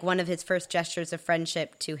share, like, one of his first gestures of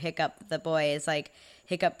friendship to Hiccup the boy is like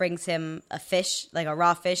Hiccup brings him a fish, like a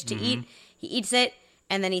raw fish to eat. He eats it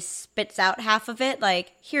and then he spits out half of it,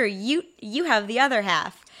 like, here, you have the other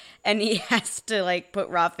half. And he has to like put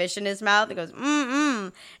raw fish in his mouth and goes,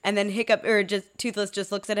 and then Toothless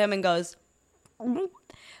just looks at him and goes,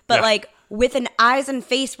 but Yeah. like with an eyes and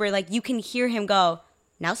face where like you can hear him go,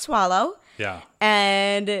 now swallow. yeah.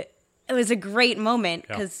 And it was a great moment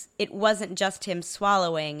Yeah. because it wasn't just him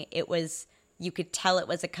swallowing. It was, you could tell it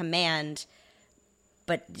was a command.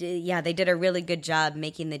 But yeah, they did a really good job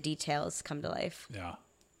making the details come to life. Yeah.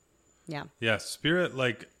 Yeah. Yeah, Spirit,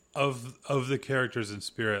 like, of the characters in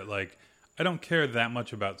Spirit, like, I don't care that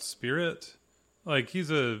much about Spirit. Like,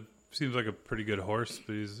 seems like a pretty good horse,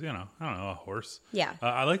 but he's, I don't know, a horse. Yeah.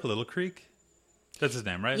 I like Little Creek. That's his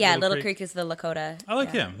name, right? Yeah, Little Creek is the Lakota. I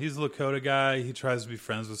like yeah. him. He's a Lakota guy. He tries to be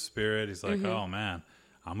friends with Spirit. He's like, oh, man,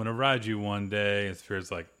 I'm going to ride you one day. And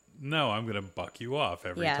Spirit's like, no, I'm going to buck you off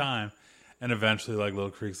every Yeah. time. And eventually, like,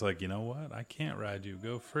 Little Creek's like, you know what? I can't ride you.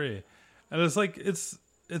 Go free. And it's like, it's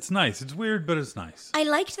nice. It's weird, but it's nice. I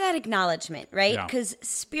liked that acknowledgement, right? Yeah. Because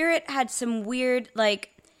Spirit had some weird, like,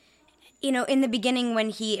 in the beginning when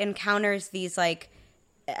he encounters these, like,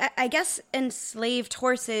 I guess enslaved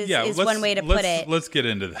horses is one way to put it. Let's get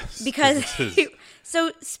into this. Because,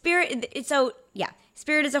 Spirit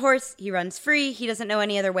is a horse. He runs free. He doesn't know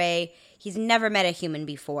any other way. He's never met a human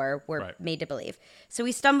before, we're made to believe. So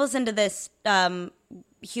he stumbles into this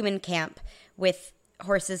human camp with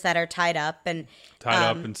horses that are tied up and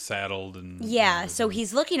saddled. And so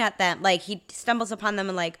he's looking at them, like, he stumbles upon them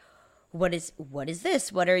and, like, what is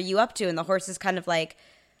this? What are you up to? And the horses kind of, like,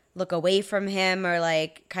 look away from him, or,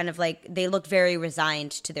 like, kind of, like, they look very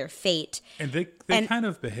resigned to their fate. And they kind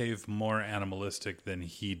of behave more animalistic than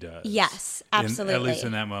he does. Yes, absolutely. At least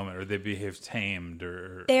in that moment, or they behave tamed.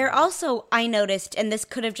 They're also, I noticed, and this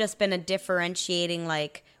could have just been a differentiating,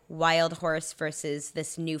 like, wild horse versus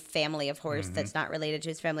this new family of horse that's not related to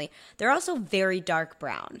his family. They're also very dark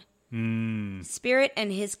brown. Spirit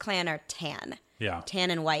and his clan are tan. Yeah.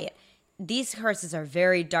 Tan and white. These horses are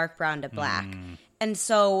very dark brown to black. And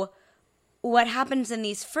so what happens in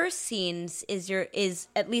these first scenes is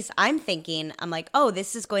at least I'm thinking, I'm like, oh,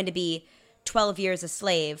 this is going to be 12 Years a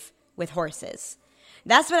Slave with horses.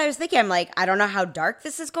 That's what I was thinking. I'm like, I don't know how dark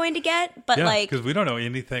this is going to get, but because we don't know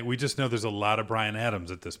anything. We just know there's a lot of Bryan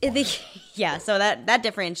Adams at this point. So that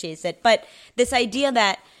differentiates it. But this idea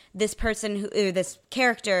that this person, this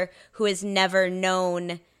character who has never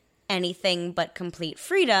known anything but complete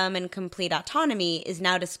freedom and complete autonomy is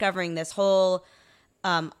now discovering this whole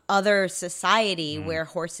other society where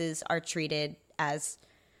horses are treated as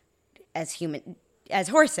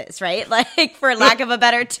horses, right? Like, for lack of a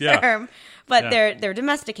better term, but they're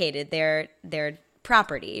domesticated. They're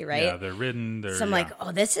property, right? Yeah, they're ridden. So I'm like,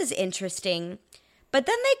 oh, this is interesting. But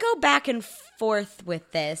then they go back and forth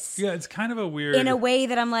with this. Yeah, it's kind of a weird... in a way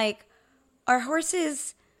that I'm like, are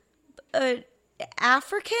horses...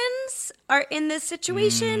 Africans are in this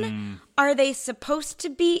situation? Are they supposed to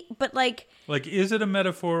be? But like, is it a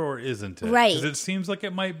metaphor or isn't it? Right. Because it seems like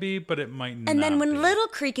it might be, but it might not. And then when Little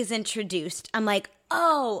Creek is introduced, I'm like,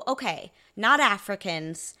 oh, okay, not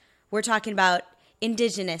Africans. We're talking about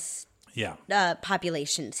indigenous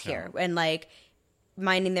populations here, and like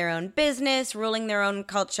minding their own business, ruling their own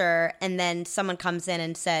culture, and then someone comes in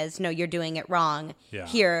and says, no, you're doing it wrong. Yeah.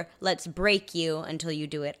 Here, let's break you until you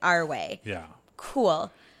do it our way. Yeah.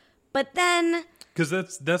 Cool. But then... Because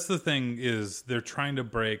that's the thing, is they're trying to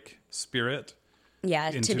break Spirit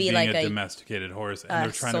into to be being like a domesticated horse, and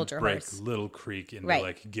they're trying to break horse. Little Creek into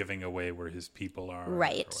like giving away where his people are.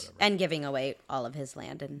 Right. And giving away all of his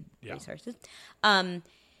land and resources. And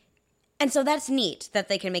so that's neat that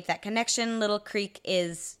they can make that connection. Little Creek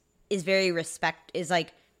is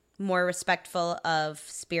like more respectful of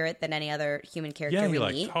Spirit than any other human character we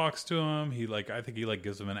meet. Talks to him. I think he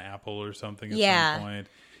gives him an apple or something at some point.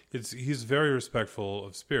 He's very respectful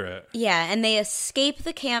of Spirit. Yeah, and they escape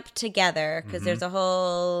the camp together because there's a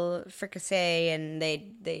whole fricassee, and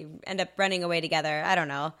they end up running away together. I don't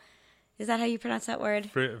know. Is that how you pronounce that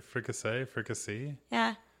word? Fricassee?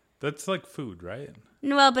 Yeah. That's like food, right?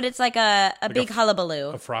 Well, but it's like a big hullabaloo.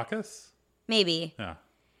 A fracas? Maybe. Yeah.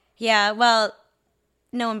 Yeah, well...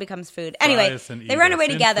 No one becomes food. Anyway, they run away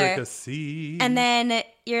together. And then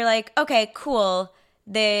you're like, okay, cool.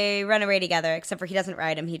 They run away together, except for he doesn't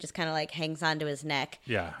ride him. He just kind of like hangs onto his neck.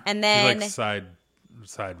 Yeah. And then he like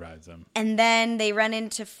side rides him. And then they run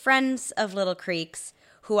into friends of Little Creek's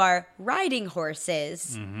who are riding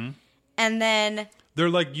horses. Mm-hmm. And then they're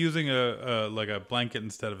like using a blanket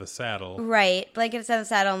instead of a saddle. Right. Blanket instead of a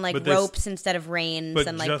saddle, and like ropes instead of reins,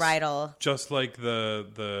 and like bridle. Just like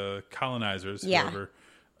the colonizers, whoever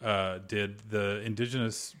did, the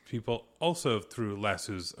indigenous people also threw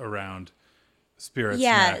lassos around Spirit's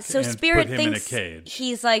neck. So Spirit put him thinks in a cage.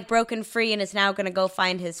 He's like broken free and is now going to go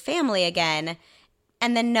find his family again.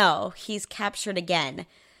 And then no, he's captured again.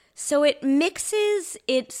 So it mixes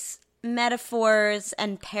its metaphors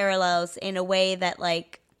and parallels in a way that,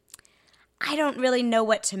 like, I don't really know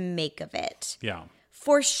what to make of it. Yeah.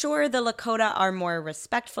 For sure, the Lakota are more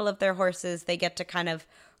respectful of their horses. They get to kind of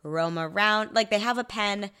roam around. Like, they have a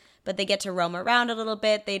pen, but they get to roam around a little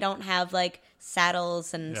bit. They don't have, like,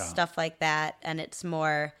 saddles and stuff like that. And it's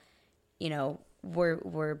more,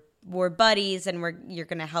 we're buddies, and you're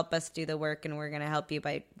going to help us do the work, and we're going to help you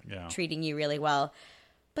by treating you really well.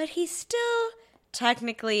 But he's still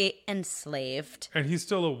technically enslaved. And he's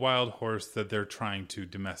still a wild horse that they're trying to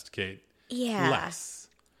domesticate less.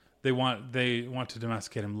 They want to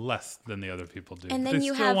domesticate him less than the other people do. And then they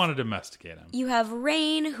still want to domesticate him. You have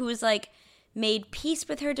Rain, who's like made peace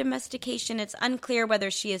with her domestication. It's unclear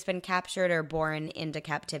whether she has been captured or born into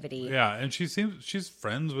captivity. Yeah, and she's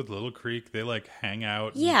friends with Little Creek. They like hang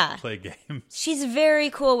out and play games. She's very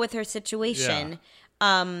cool with her situation.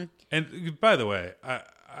 And by the way,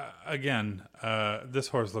 this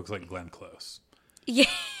horse looks like Glenn Close. Yeah.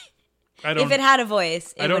 I don't, If it had a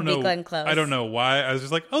voice, it would know, be Glenn Close. I don't know why. I was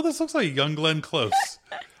just like, oh, this looks like young Glenn Close.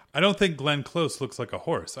 I don't think Glenn Close looks like a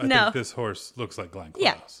horse. I think this horse looks like Glenn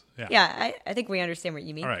Close. Yeah. I think we understand what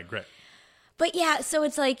you mean. All right, great. But yeah, so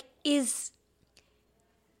it's like,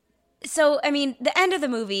 so, I mean, the end of the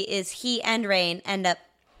movie is he and Rain end up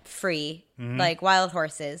free, like wild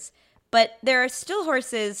horses. But there are still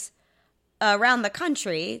horses around the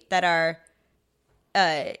country that are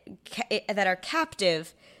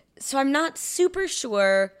captive. So I'm not super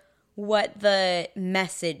sure what the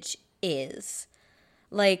message is.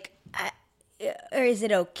 Like, or is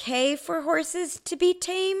it okay for horses to be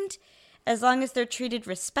tamed as long as they're treated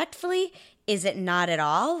respectfully? Is it not at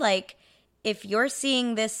all? Like, if you're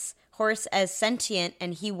seeing this horse as sentient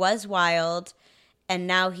and he was wild and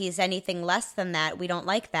now he's anything less than that, we don't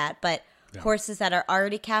like that. But horses that are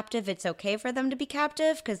already captive, it's okay for them to be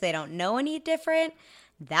captive because they don't know any different.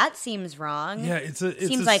 That seems wrong. Yeah, it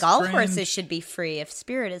seems like all horses should be free if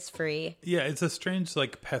Spirit is free. Yeah, it's a strange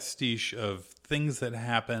like pastiche of things that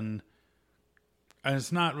happen, and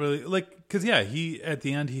it's not really like because he at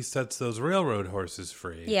the end he sets those railroad horses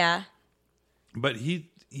free. Yeah, but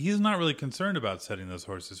he's not really concerned about setting those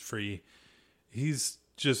horses free. He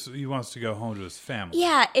wants to go home to his family.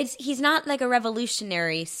 Yeah, he's not like a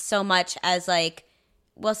revolutionary so much as like,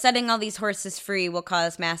 well, setting all these horses free will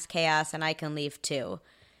cause mass chaos and I can leave too.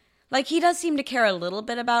 Like, he does seem to care a little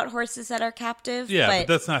bit about horses that are captive. Yeah, but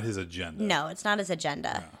that's not his agenda. No, it's not his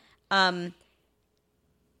agenda.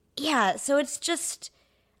 Yeah. So it's just,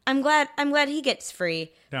 I'm glad he gets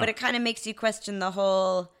free, but it kind of makes you question the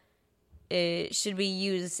whole, should we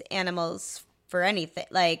use animals for anything?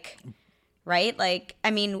 Like, right? Like,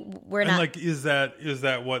 I mean, we're not. Like, is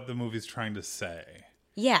that what the movie's trying to say?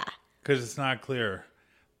 Yeah. Because it's not clear.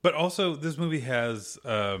 But also, this movie has,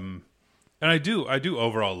 and I do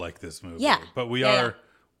overall like this movie. Yeah. But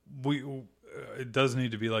it does need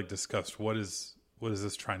to be like discussed. What is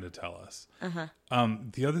this trying to tell us?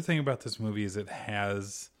 The other thing about this movie is it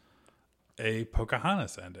has a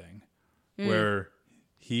Pocahontas ending, where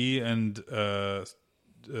he and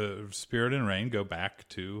Spirit and Rain go back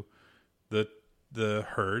to the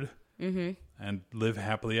herd and live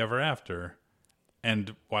happily ever after.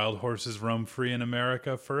 And wild horses roam free in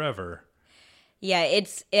America forever. Yeah,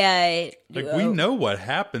 it's we know what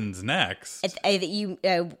happens next. You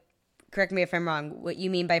correct me if I'm wrong. What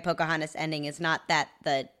you mean by Pocahontas ending is not that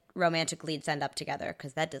the romantic leads end up together,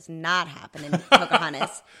 because that does not happen in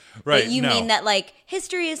Pocahontas. Right? But you mean that like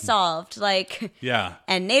history is solved, like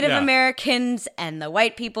and Native Americans and the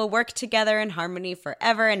white people work together in harmony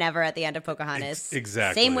forever and ever at the end of Pocahontas.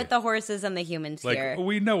 Exactly. Same with the horses and the humans here.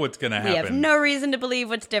 We know what's going to happen. We have no reason to believe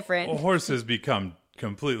what's different. Horses become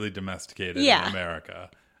completely domesticated in America.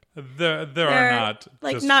 There are not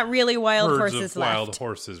like not really wild horses left. Wild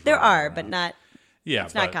horses. There are, around. but not. Yeah,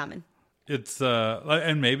 it's not common. It's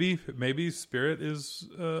and maybe Spirit is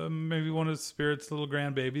maybe one of Spirit's little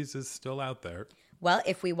grandbabies is still out there. Well,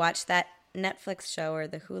 if we watch that Netflix show or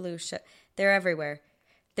the Hulu show, they're everywhere.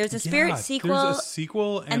 There's a Spirit sequel. There's a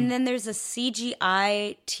sequel, and then there's a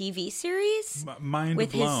CGI TV series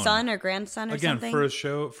with blown. his son or grandson or something.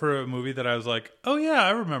 For a movie that I was like, oh yeah,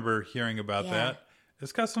 I remember hearing about that.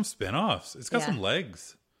 It's got some spin-offs. It's got some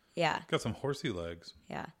legs. Yeah, it's got some horsey legs.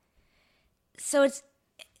 Yeah. So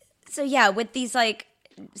with these like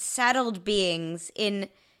saddled beings in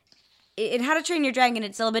How to Train Your Dragon,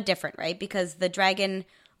 it's a little bit different, right? Because the dragon,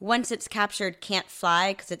 once it's captured, can't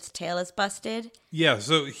fly because its tail is busted. Yeah,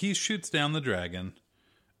 so he shoots down the dragon.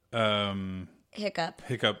 Hiccup,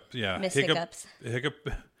 yeah. Miss Hiccups. Hiccup.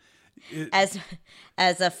 As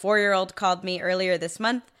a 4-year-old called me earlier this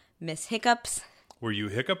month, Miss Hiccups. Were you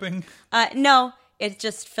hiccuping? No, it's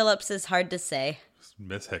just Phillips is hard to say.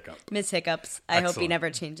 Miss Hiccup. Miss Hiccups. I hope he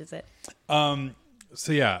never changes it.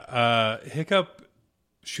 Hiccup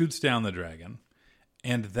shoots down the dragon,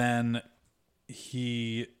 and then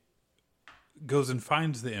he goes and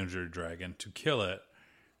finds the injured dragon to kill it,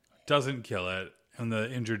 doesn't kill it, and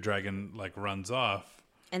the injured dragon like runs off.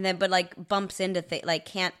 And then, but like bumps into like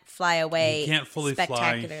can't fly away. He can't fully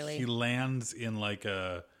spectacularly. fly. He lands in like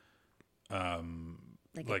a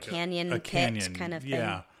canyon pit kind of thing.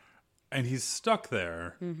 Yeah. And he's stuck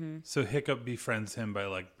there. Mm-hmm. So Hiccup befriends him by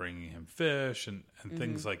like bringing him fish and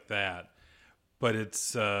things like that. But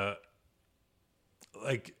it's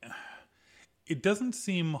like it doesn't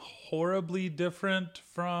seem horribly different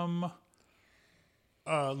from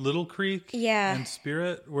Little Creek and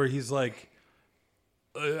Spirit, where he's like,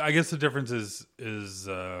 I guess the difference is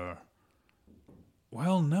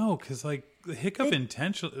well, no, because like Hiccup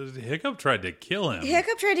tried to kill him.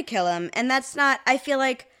 Hiccup tried to kill him, and that's not, I feel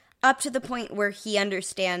like, up to the point where he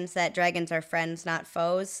understands that dragons are friends, not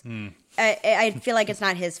foes. I feel like it's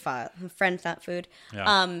not his fault. Friends, not food.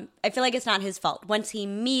 Yeah. I feel like it's not his fault. Once he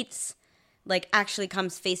meets, like, actually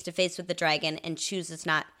comes face to face with the dragon and chooses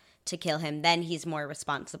not to kill him, then he's more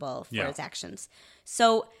responsible for his actions.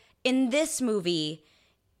 So in this movie,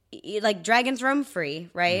 like, dragons roam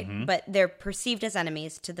free, right? But they're perceived as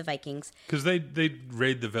enemies to the Vikings. Because they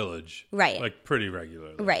raid the village. Right. Like, pretty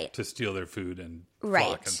regularly. Right. To steal their food and Right.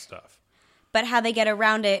 flock and stuff. But how they get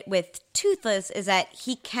around it with Toothless is that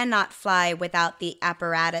he cannot fly without the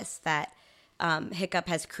apparatus that Hiccup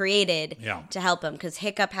has created to help him. Because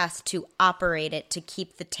Hiccup has to operate it to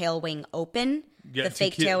keep the tail wing open. Yeah, the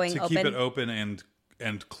fake tail wing open. To keep it open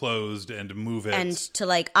and closed and move it. And to,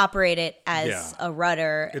 like, operate it as a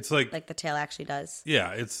rudder. It's like the tail actually does.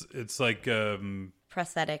 Yeah, it's like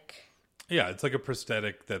prosthetic. Yeah, it's like a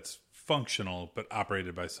prosthetic that's functional but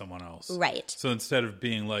operated by someone else. Right. So instead of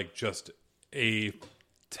being like just a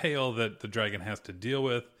tail that the dragon has to deal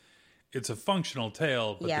with, it's a functional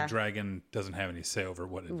tail, but the dragon doesn't have any say over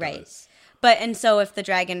what it does. But and so if the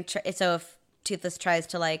dragon, if Toothless tries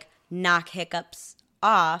to, like, knock Hiccups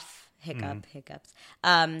off, Hiccups,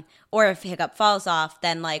 or if Hiccup falls off,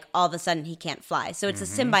 then, like, all of a sudden he can't fly. So it's a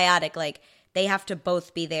symbiotic, like, they have to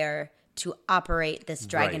both be there to operate this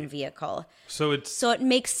dragon vehicle. So it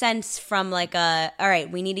makes sense from, like, all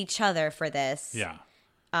right, we need each other for this. Yeah.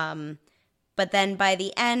 But then by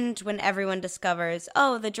the end, when everyone discovers,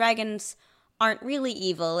 oh, the dragons aren't really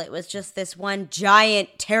evil, it was just this one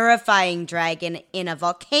giant, terrifying dragon in a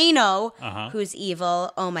volcano who's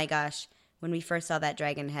evil. Oh my gosh. When we first saw that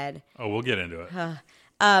dragon head. Oh, we'll get into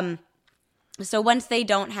it. So once they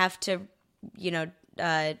don't have to,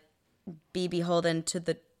 be beholden to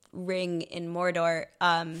the ring in Mordor,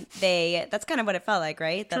 that's kind of what it felt like,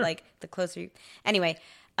 right? That, like, the closer you... Anyway,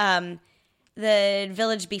 the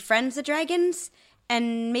village befriends the dragons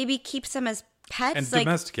and maybe keeps them as pets. And like,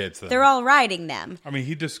 domesticates them. They're all riding them. I mean,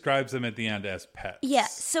 he describes them at the end as pets. Yeah,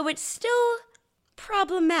 so it's still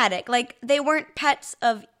problematic. Like, they weren't pets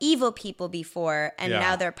of evil people before, and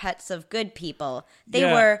now they're pets of good people. They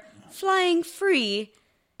were flying free.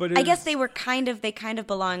 But I guess they kind of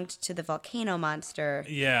belonged to the volcano monster.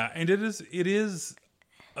 Yeah, and it is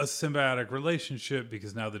a symbiotic relationship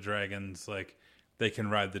because now the dragons, like, they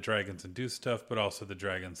can ride the dragons and do stuff, but also the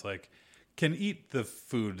dragons, like, can eat the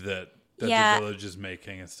food that the village is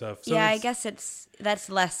making and stuff. So I guess that's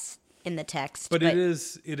less in the text. But it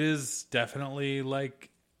is definitely, like,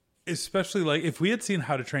 especially, like, if we had seen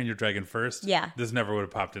How to Train Your Dragon first, this never would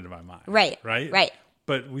have popped into my mind. Right.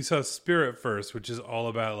 But we saw Spirit first, which is all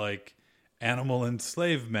about, like, animal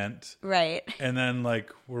enslavement. Right. And then,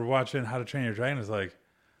 like, we're watching How to Train Your Dragon. It's like,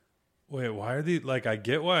 wait, why are these, like, I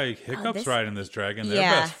get why Hiccup's riding this dragon. They're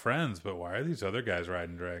best friends, but why are these other guys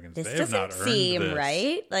riding dragons? This they have not doesn't earned seem this.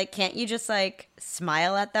 right. Like, can't you just, like,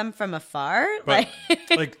 smile at them from afar? But,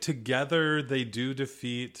 like, together they do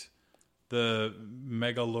defeat the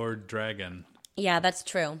Megalord dragon. Yeah, that's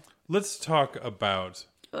true. Let's talk about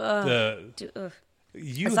as long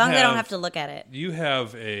as I don't have to look at it. You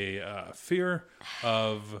have a fear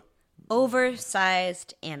of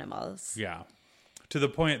oversized animals. Yeah. To the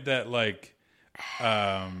point that, like,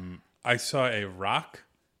 I saw a rock.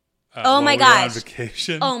 Oh my gosh! On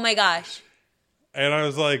vacation. Oh my gosh! And I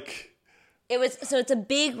was like, it's a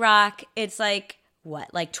big rock. It's like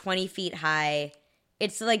what, like 20 feet high.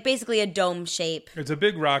 It's like basically a dome shape. It's a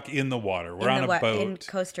big rock in the water. We're on a boat in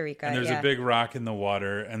Costa Rica, and there's a big rock in the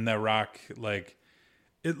water, and that rock, like,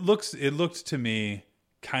 it looked to me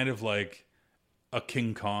kind of like a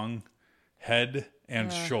King Kong head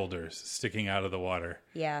and shoulders sticking out of the water.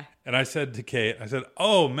 Yeah. And I said to Kate,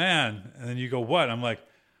 oh, man. And then you go, what? I'm like,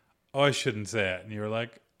 oh, I shouldn't say it. And you were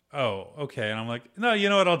like, oh, okay. And I'm like, no, you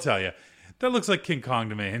know what? I'll tell you. That looks like King Kong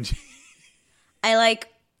to me. And I, like,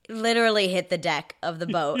 literally hit the deck of the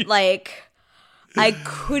boat. Like, I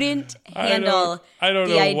couldn't handle I don't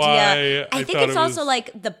the know idea. Why I think it's also,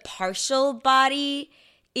 like, the partial body.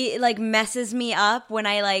 It, like, messes me up when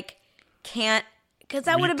I, like, can't. Because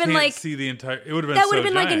that would have been like see the entire. It would have been that would have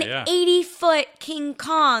been like an 80-foot King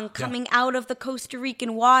Kong coming out of the Costa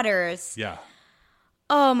Rican waters. Yeah.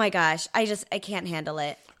 Oh my gosh, I can't handle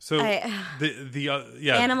it. So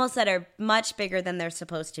animals that are much bigger than they're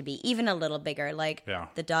supposed to be, even a little bigger, like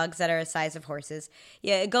the dogs that are the size of horses.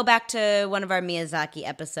 Yeah, go back to one of our Miyazaki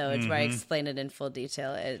episodes where I explain it in full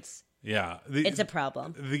detail. It's a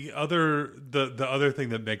problem. The other thing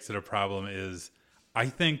that makes it a problem is, I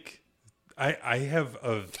think. I have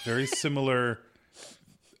a very similar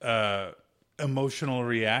emotional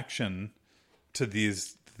reaction to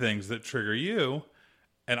these things that trigger you,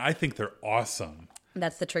 and I think they're awesome.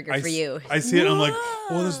 That's the trigger for you. I see it and I'm like,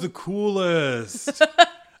 oh, this is the coolest.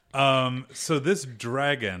 So this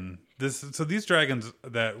dragon, these dragons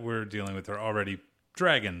that we're dealing with are already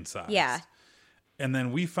dragon sized. Yeah. And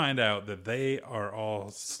then we find out that they are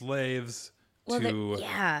all slaves to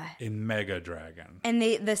a mega dragon. And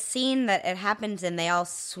the scene that it happens in, they all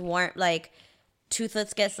swarm, like,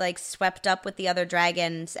 Toothless gets, like, swept up with the other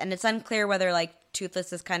dragons, and it's unclear whether, like,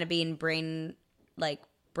 Toothless is kind of being brain-led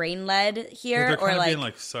here, They're kind or of like being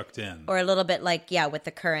like sucked in, or a little bit like with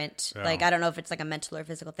the current. Yeah. Like, I don't know if it's like a mental or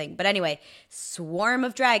physical thing, but anyway, swarm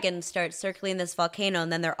of dragons start circling this volcano,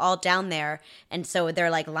 and then they're all down there, and so they're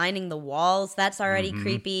like lining the walls. That's already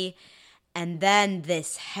creepy. And then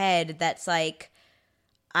this head that's like,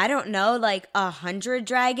 I don't know, like 100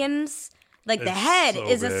 dragons. Like, the head so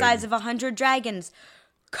is the big. size of 100 dragons.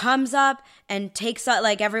 Comes up and takes out,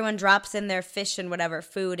 like, everyone drops in their fish and whatever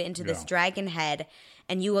food into this dragon head,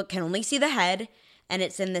 and you can only see the head, and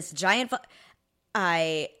it's in this giant.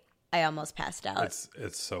 I almost passed out.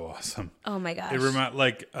 It's so awesome. Oh my gosh! It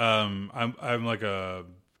I'm like a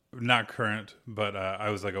not current, but I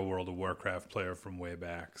was like a World of Warcraft player from way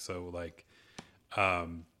back. So like,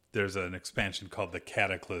 there's an expansion called the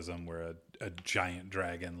Cataclysm where a giant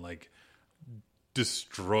dragon like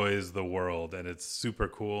destroys the world, and it's super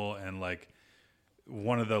cool. And like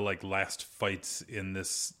one of the like last fights in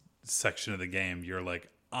this section of the game, you're like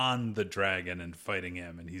on the dragon and fighting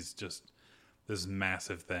him, and he's just this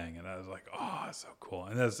massive thing. And I was like, oh, it's so cool.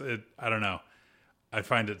 And that's it. I don't know. I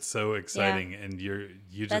find it so exciting, and you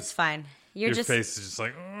just that's fine. Your face is just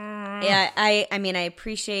like, yeah. I mean, I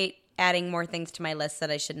appreciate adding more things to my list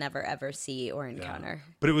that I should never ever see or encounter.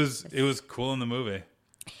 But it was cool in the movie.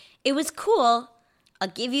 It was cool. I'll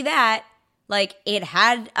give you that. Like, it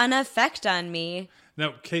had an effect on me.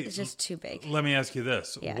 Now, Kate, It's just too big. let me ask you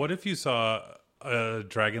this. Yeah. What if you saw a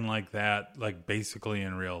dragon like that, like basically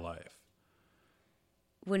in real life?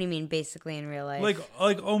 What do you mean, basically in real life?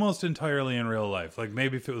 Like almost entirely in real life. Like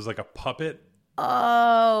maybe if it was like a puppet.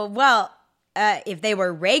 Oh, well, if they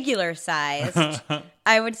were regular sized,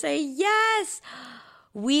 I would say yes.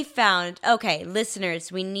 We found, okay,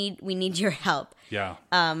 listeners, we need your help. Yeah.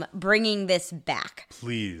 Bringing this back.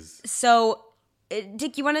 Please. So,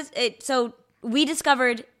 Dick, you want to? So we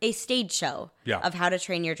discovered a stage show of How to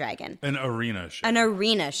Train Your Dragon. An arena show. An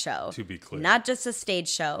arena show. To be clear. Not just a stage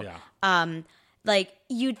show. Yeah. Like,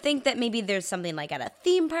 you'd think that maybe there's something like at a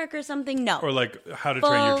theme park or something. No. Or like How to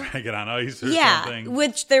Train Your Dragon on Ice or something.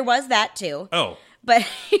 Which there was that too. Oh. But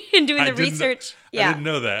in doing the research, I didn't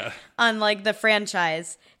know that. On like the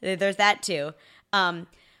franchise, there's that too.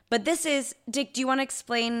 But this is, Dick, do you want to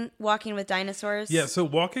explain Walking with Dinosaurs? Yeah, so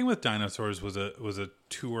Walking with Dinosaurs was a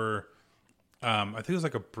tour. I think it was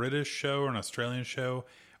like a British show or an Australian show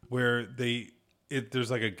where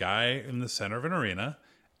there's like a guy in the center of an arena,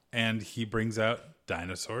 and he brings out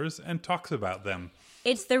dinosaurs and talks about them.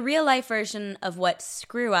 It's the real life version of what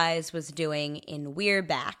Screw Eyes was doing in We're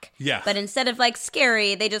Back. Yeah. But instead of like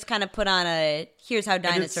scary, they just kind of put on here's how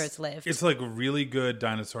dinosaurs lived. It's like really good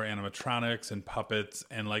dinosaur animatronics and puppets,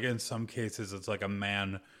 and like in some cases it's like a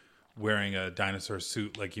man wearing a dinosaur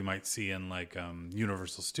suit like you might see in like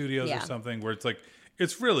Universal Studios or something, where it's like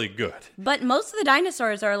it's really good. But most of the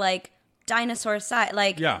dinosaurs are like dinosaur size,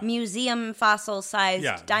 like museum fossil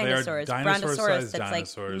sized dinosaurs. Brontosaurus that's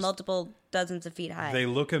dinosaurs. Like multiple dozens of feet high. They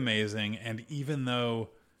look amazing, and even though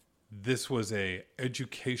this was a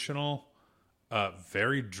educational,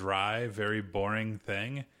 very dry, very boring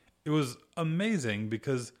thing, it was amazing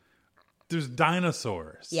because there's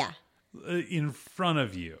dinosaurs in front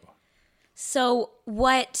of you. So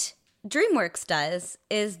what DreamWorks does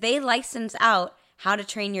is they license out How to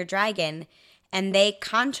Train Your Dragon, and they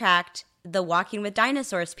contract the Walking with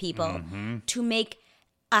Dinosaurs people to make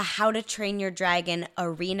a How to Train Your Dragon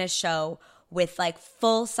arena show with like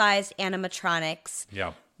full-sized animatronics.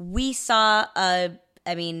 Yeah. We saw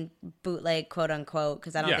bootleg, quote unquote,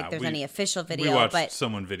 because I don't think there's any official video. We watched but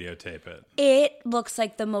someone videotape it. It looks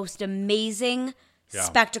like the most amazing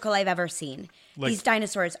spectacle I've ever seen. Like, these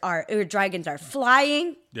dragons are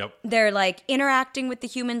flying. Yep. They're like interacting with the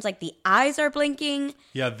humans, like the eyes are blinking.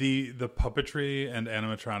 Yeah, the puppetry and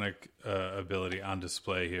animatronic ability on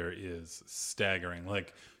display here is staggering.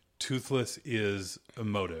 Like, Toothless is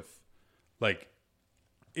emotive. Like,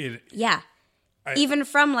 it... Yeah. Even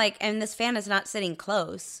from like, and this fan is not sitting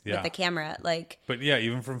close with the camera, like... But yeah,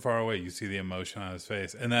 even from far away, you see the emotion on his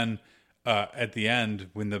face. And then at the end,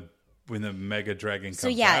 when the mega dragon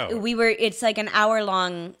comes out. It's like an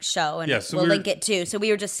hour-long show, and we'll link it too. So we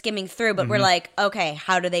were just skimming through, but we're like, okay,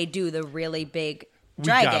 how do they do the really big we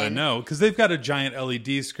dragon. gotta know because they've got a giant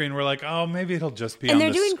LED screen. We're like, oh, maybe it'll just be. And on they're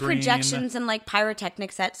the doing screen. projections and like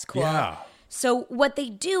pyrotechnics. That's cool. Yeah. So what they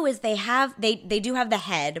do is they do have the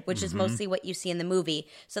head, which Mm-hmm. is mostly what you see in the movie.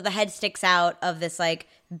 So the head sticks out of this like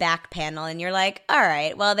back panel, and you're like, all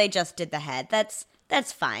right, well they just did the head. That's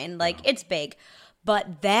fine. Like it's big.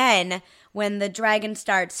 But then when the dragon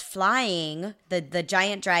starts flying, the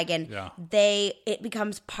giant dragon, Yeah. it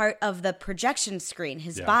becomes part of the projection screen,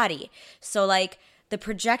 his Yeah. body. So like the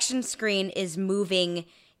projection screen is moving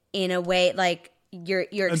in a way like you're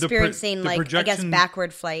And experiencing the like I guess projection-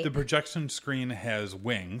 backward flight. The projection screen has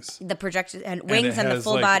wings, The projection and and wings it and the has,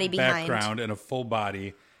 full like, body behind. background and a full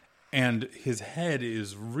body, and his head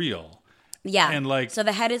is real. Yeah. and, like- so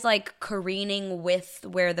the head is like careening with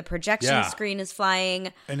where the projection Yeah. screen is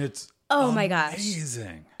flying. And it's Oh my gosh.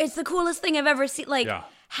 amazing. It's the coolest thing I've ever seen. Like Yeah.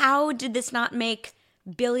 how did this not make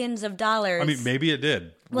billions of dollars? I mean, maybe it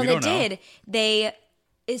did. well, we don't know. did.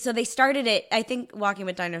 So they started it. I think Walking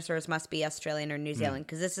with Dinosaurs must be Australian or New Zealand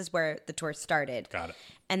because this is where the tour started. Got it.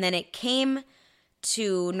 And then it came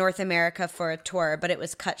to North America for a tour, but it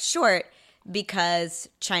was cut short because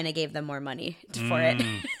China gave them more money for it.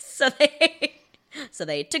 so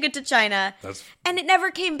they took it to China, That's- and it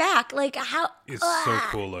never came back. Like how It's so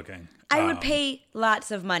cool looking. I would pay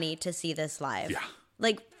lots of money to see this live. Yeah.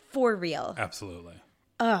 Like for real. Absolutely.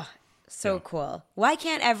 So cool. Why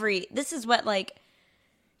can't this is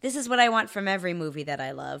what I want from every movie that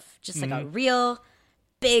I love. Just like a real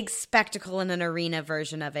big spectacle in an arena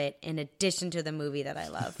version of it in addition to the movie that I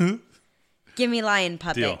love. Give me lion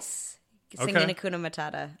puppets. Singing Okay. Hakuna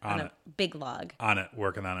Matata on a big log. On it.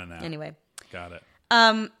 Working on it now. Anyway. Got it.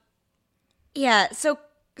 Yeah, so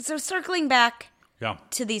circling back Yeah.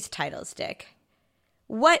 to these titles, Dick.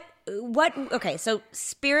 What okay, so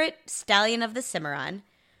Spirit, Stallion of the Cimarron.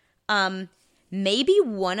 Maybe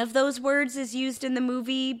one of those words is used in the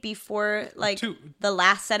movie before like Two. the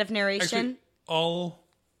last set of narration. Actually,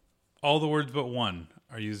 all the words but one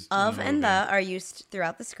are used. Of in the and movie. the are used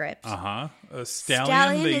throughout the script. Stallion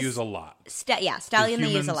Stallion they is- use a lot. Stallion they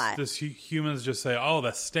use a lot. Humans just say, "Oh,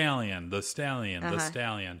 the stallion, the stallion, Uh-huh. the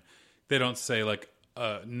stallion." They don't say like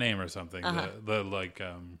a name or something. Uh-huh. The like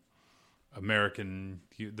American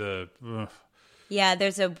Yeah,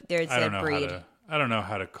 there's a I don't know breed. I don't know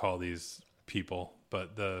how to call these people,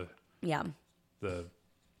 but Yeah. the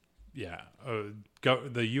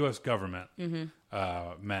U.S. government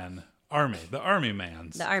men, the army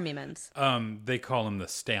mans, The army men's. they call him the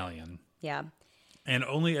stallion. Yeah. And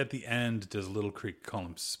only at the end does Little Creek call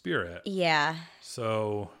him Spirit. Yeah.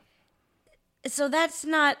 So So that's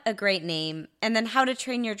not a great name. And then How to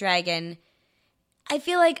Train Your Dragon, I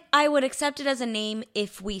feel like I would accept it as a name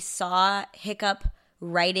if we saw Hiccup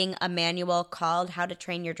writing a manual called How to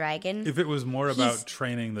Train Your Dragon. if it was more about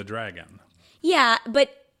training the dragon, Yeah,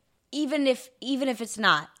 but even if it's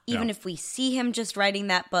not, even Yeah. if we see him just writing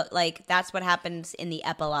that, but like that's what happens in the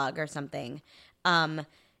epilogue or something.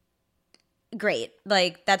 Great.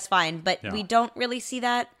 Like that's fine, but Yeah. we don't really see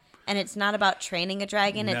that, and it's not about training a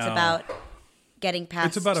dragon, it's No. about getting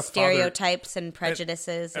past about a father- stereotypes and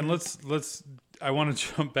prejudices. and let's. I want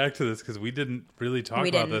to jump back to this because we didn't really talk We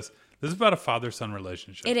about didn't. this. This is about a father-son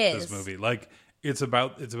relationship. It This is. movie, like it's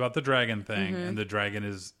about the dragon thing, Mm-hmm. and the dragon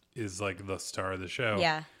is like the star of the show.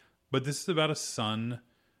 Yeah. But this is about a son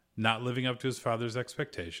not living up to his father's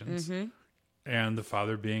expectations. Mm-hmm. And the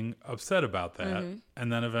father being upset about that.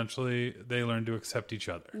 And then eventually they learn to accept each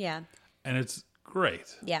other. Yeah. And it's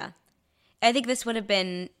great. Yeah. I think this would have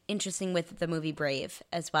been interesting with the movie Brave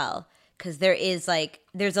as well. Because there's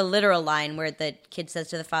a literal line where the kid says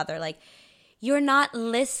to the father, like, "You're not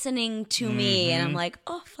listening to me." And I'm like,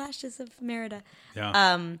 oh, flashes of Merida.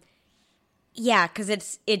 Yeah. Yeah, because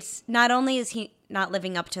it's not only is he not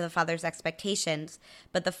living up to the father's expectations,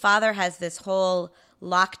 but the father has this whole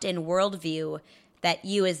locked-in worldview that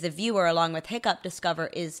you as the viewer, along with Hiccup, discover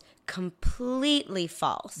is completely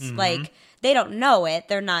false. Like, they don't know it.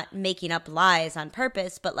 They're not making up lies on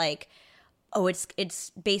purpose, but like, oh, it's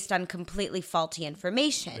based on completely faulty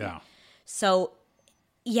information. Yeah. So,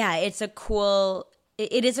 yeah, it is a cool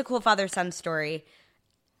father-son story.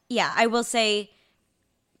 Yeah, I will say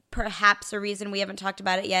perhaps a reason we haven't talked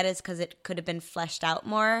about it yet is because it could have been fleshed out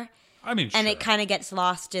more. I mean, And sure. it kind of gets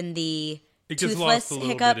lost in the It gets toothless lost a little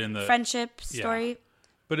Hiccup bit in the friendship story.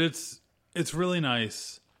 But it's really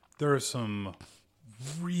nice. There are some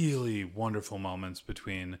really wonderful moments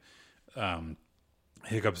between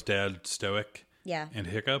Hiccup's dad, Stoic, Yeah. and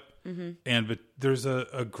Hiccup. But there's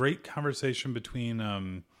a great conversation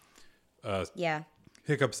between Yeah.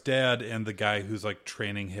 Hiccup's dad and the guy who's like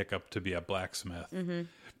training Hiccup to be a blacksmith.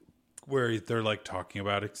 where they're like talking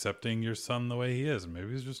about accepting your son the way he is.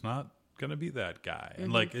 Maybe he's just not gonna be that guy,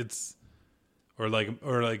 and like it's or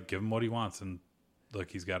like give him what he wants, and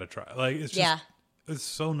look, he's got to try. Like it's just it's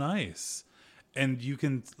so nice, and you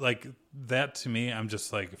can like that to me. I'm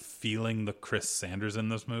just like feeling the Chris Sanders in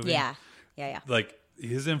this movie. Yeah. Like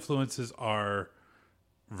his influences are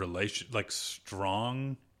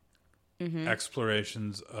strong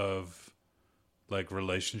explorations of like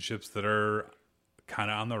relationships that are kind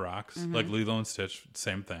of on the rocks, like Lilo and Stitch,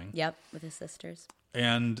 same thing. Yep, with his sisters.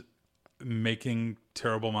 And making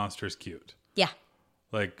terrible monsters cute. Yeah.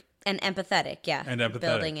 Like and empathetic, yeah. And empathetic.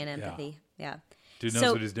 Building in empathy. Yeah. Dude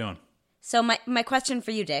knows what he's doing. So my question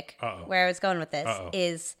for you, Dick, where I was going with this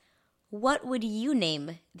is, what would you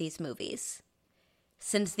name these movies?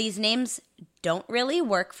 Since these names don't really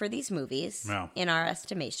work for these movies, in our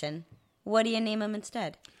estimation, what do you name them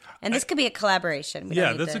instead? And this could be a collaboration.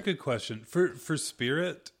 That's a good question. For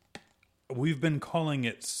Spirit, we've been calling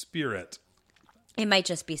it Spirit. It might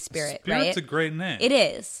just be Spirit, right? Spirit's a great name. It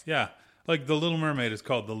is. Yeah. Like The Little Mermaid is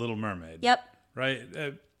called The Little Mermaid. Yep.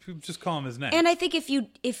 Right? Just call him his name. And I think if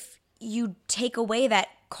you take away that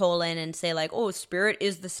colon and say like, oh, Spirit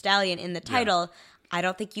is the stallion in the title, I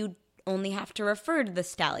don't think you only have to refer to the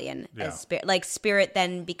stallion as Spirit. Like Spirit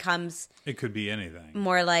then becomes... It could be anything.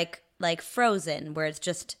 More like Frozen, where it's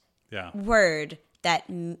just word that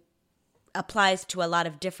applies to a lot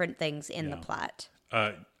of different things in the plot.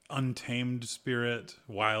 Untamed Spirit,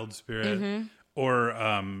 Wild Spirit,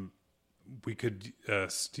 or we could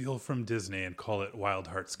steal from Disney and call it Wild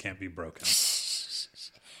Hearts Can't Be Broken.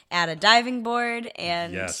 Add a diving board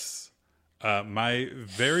and... Yes. My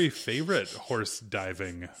very favorite horse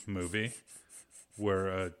diving movie, where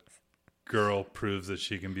a girl proves that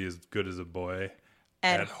she can be as good as a boy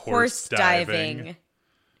at horse diving.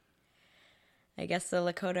 I guess the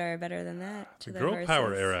Lakota are better than that. The girl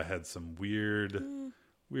power era had some weird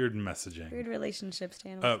messaging. Weird relationships to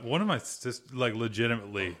animals. One of my sisters, like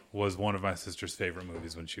legitimately, was one of my sister's favorite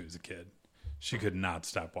movies when she was a kid. She could not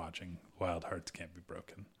stop watching Wild Hearts Can't Be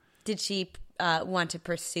Broken. Did she want to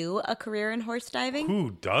pursue a career in horse diving?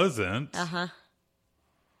 Who doesn't? How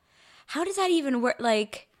does that even work?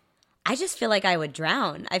 Like, I just feel like I would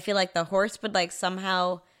drown. I feel like the horse would like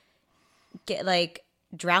somehow get like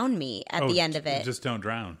drown me at the end of it. Just don't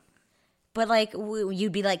drown. But like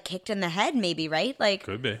you'd be like kicked in the head, maybe, right? Like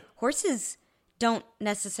could be. Horses don't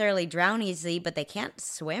necessarily drown easily, but they can't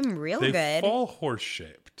swim real good. They fall horse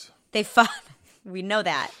shaped. They fall. We know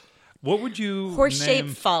that. What would you Horse-shaped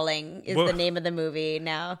falling is the name of the movie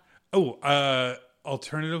now. Oh,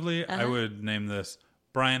 alternatively, I would name this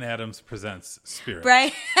Bryan Adams Presents Spirit.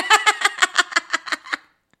 Brian.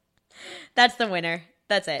 That's the winner.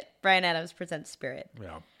 That's it. Bryan Adams Presents Spirit.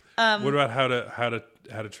 Yeah. What about How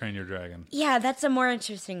to Train Your Dragon? Yeah, that's a more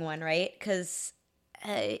interesting one, right? Because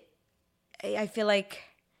I feel like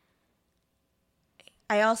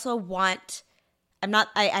I also want...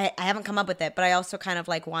 I haven't come up with it, but I also kind of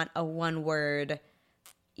like want a one word,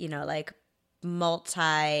 like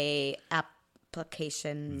multi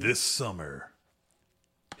application. This summer,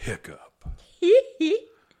 hiccup.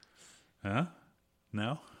 Huh?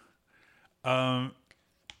 No? Or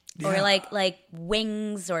like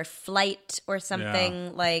wings or flight or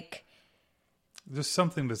something like. Just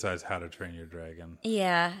something besides How to Train Your Dragon.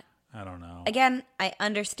 Yeah. I don't know. Again, I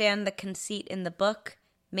understand the conceit in the book,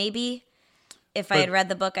 maybe. If I had read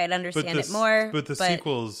the book, I'd understand it more. But the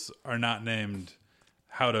sequels are not named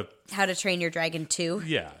How to Train Your Dragon 2.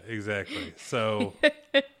 Yeah, exactly. So,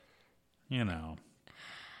 Yeah,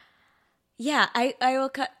 I will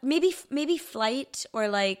cut maybe flight or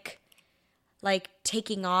like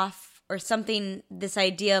taking off or something. This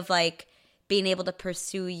idea of like being able to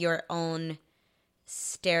pursue your own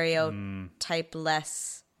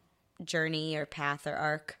stereotype-less journey or path or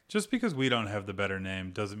arc. Just because we don't have the better name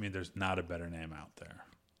doesn't mean there's not a better name out there.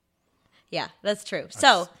 Yeah, that's true.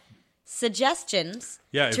 So, suggestions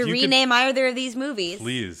to rename either of these movies.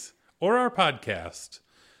 Please. Or our podcast.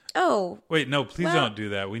 Oh. Wait, no, please don't do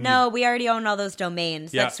that. We already own all those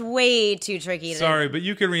domains. Yeah. That's way too tricky. Sorry, but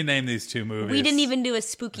you can rename these two movies. We didn't even do a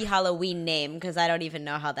spooky Halloween name because I don't even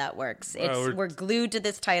know how that works. We're glued to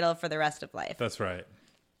this title for the rest of life. That's right.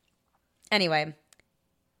 Anyway.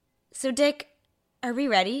 So, Dick, are we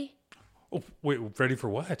ready? Oh, wait, ready for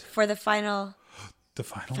what? For the final... The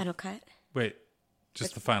final? Final cut? Wait,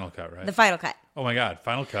 just the final cut, right? The final cut. Oh my God,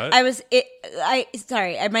 final cut?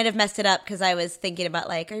 Sorry, I might have messed it up because I was thinking about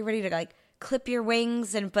like, are you ready to like clip your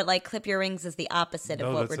wings? But like clip your wings is the opposite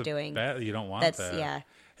of what we're doing. You don't want that. Yeah.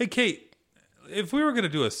 Hey, Kate, if we were going to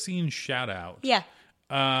do a scene shout out. Yeah.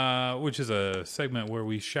 Which is a segment where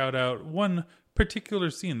we shout out one particular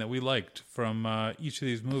scene that we liked from each of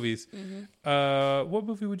these movies. What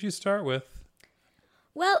movie would you start with?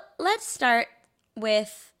 Well, let's start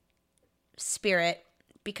with Spirit,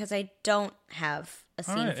 because I don't have a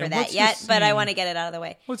scene right, for and that what's your yet, but I scene? want to get it out of the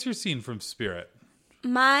way. What's your scene from Spirit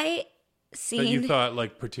My that scene... you thought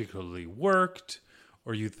like particularly worked,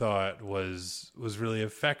 or you thought was really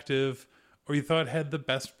effective, or you thought had the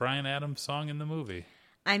best Bryan Adams song in the movie?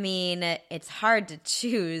 I mean, it's hard to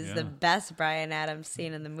choose Yeah. the best Bryan Adams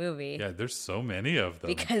scene in the movie Yeah, there's so many of them.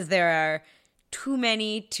 because there are too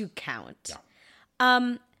many to count.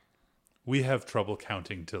 Yeah. We have trouble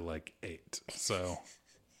counting to like 8, so...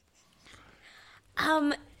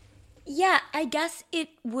 Yeah, I guess it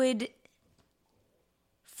would...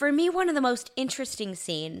 For me, one of the most interesting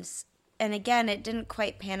scenes, and again, it didn't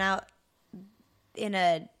quite pan out in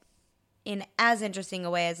as interesting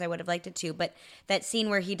a way as I would have liked it to, but that scene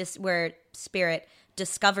where where Spirit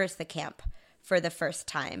discovers the camp for the first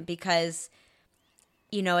time, because,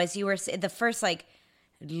 you know, as you were the first like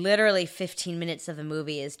literally 15 minutes of the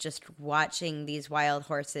movie is just watching these wild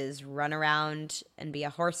horses run around and be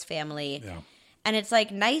a horse family. Yeah. And it's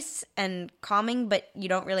like nice and calming, but you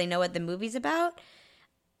don't really know what the movie's about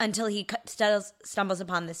until he stumbles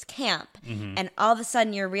upon this camp. And all of a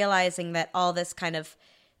sudden you're realizing that all this kind of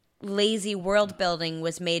lazy world building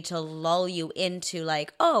was made to lull you into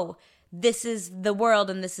like, oh, this is the world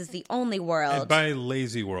and this is the only world. And by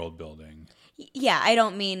lazy world building. Yeah, I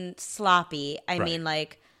don't mean sloppy. I Right. mean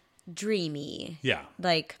like dreamy. Yeah.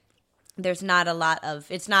 Like there's not a lot of,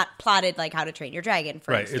 it's not plotted like How to Train Your Dragon,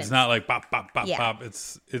 for Right. instance. It's not like bop, bop, bop, Yeah. bop.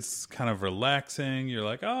 It's kind of relaxing. You're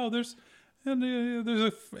like, oh, there's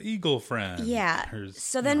a eagle friend. Yeah. There's,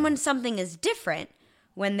 So then when something is different,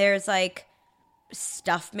 when there's like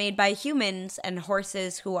stuff made by humans and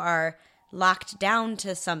horses who are locked down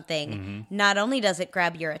to something, not only does it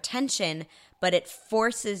grab your attention, but it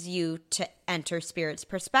forces you to enter Spirit's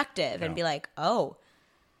perspective and Yeah. be like, oh,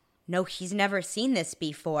 no, he's never seen this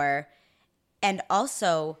before. And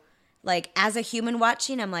also, like, as a human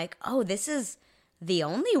watching, I'm like, oh, this is the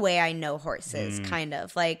only way I know horses, kind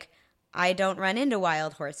of. Like, I don't run into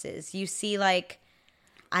wild horses. You see, like,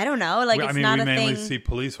 I don't know, like, it's not we a mainly thing. see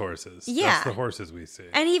police horses. Yeah. That's the horses we see.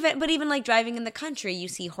 And even like driving in the country, you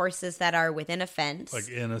see horses that are within a fence, Like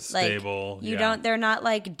in a Like, stable. you yeah. don't. They're not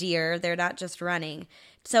like deer. They're not just running.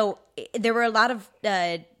 So there were a lot of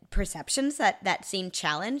perceptions that seemed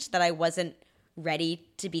challenged that I wasn't ready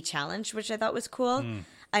to be challenged, which I thought was cool.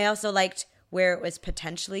 I also liked where it was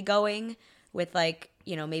potentially going with, like,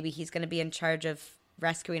 you know, maybe he's going to be in charge of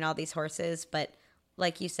rescuing all these horses, but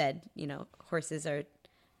like you said, you know, horses are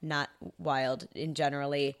not wild in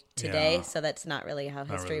generally today, Yeah. so that's not really how Not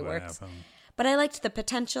history really what works. happened. But I liked the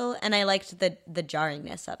potential, and I liked the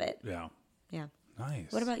jarringness of it. Yeah. Yeah.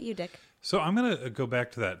 Nice. What about you, Dick? So I'm going to go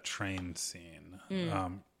back to that train scene.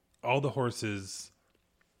 All the horses,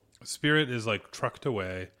 Spirit is like trucked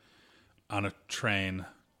away on a train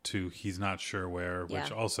to he's not sure where, which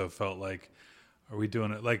Yeah. also felt like, are we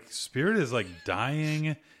doing it? Like Spirit is like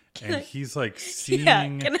dying and he's like seeing.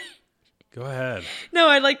 can I- Go ahead. No,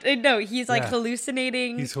 I liked. No, he's like Yeah.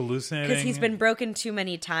 hallucinating. He's hallucinating. because he's been broken too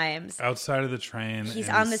many times. outside of the train. He's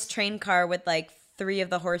and on this train car with like 3 of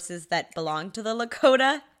the horses that belong to the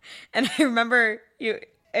Lakota, and I remember you.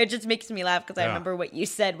 It just makes me laugh because I Yeah. remember what you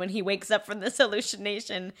said when he wakes up from this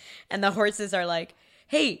hallucination, and the horses are like,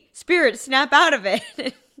 "Hey, Spirit, snap out of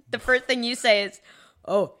it!" The first thing you say is,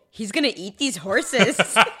 "Oh, he's gonna eat these horses."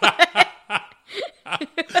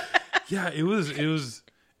 Yeah, it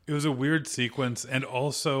was a weird sequence, and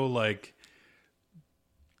also like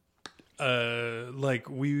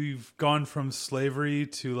we've gone from slavery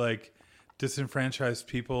to like disenfranchised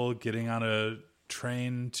people getting on a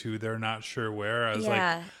train to they're not sure where. I was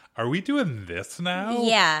Yeah. like, are we doing this now?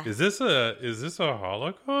 Yeah. Is this a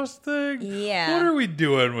Holocaust thing? Yeah. What are we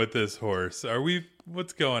doing with this horse?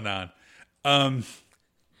 What's going on?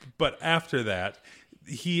 But after that,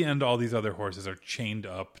 he and all these other horses are chained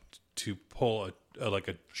up to pull a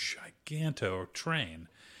giganto train.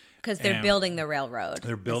 Because they're And building the railroad.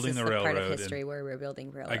 they're building This is the part railroad, of history and where we're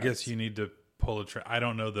building railroads. I guess you need to pull a train. I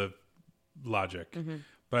don't know the logic, Mm-hmm.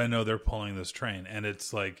 but I know they're pulling this train, and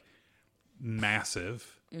it's like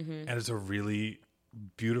massive, Mm-hmm. and it's a really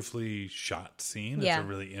beautifully shot scene. Yeah. It's a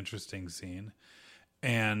really interesting scene,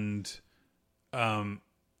 and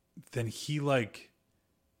then he like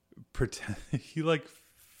he like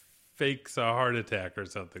fakes a heart attack or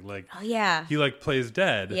something. Like Oh yeah. he like plays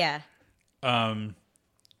dead. Yeah.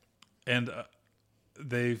 And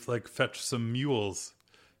they've like fetched some mules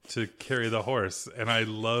to carry the horse, and I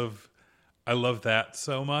love that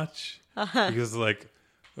so much because like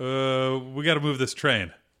We got to move this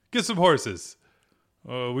train. Get some horses.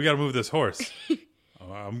 We got to move this horse.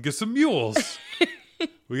 Get some mules.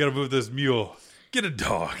 We got to move this mule. Get a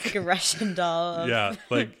dog. Like a Russian doll. Yeah,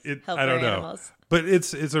 like it. I Helper don't know, animals. but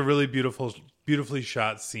it's a really beautifully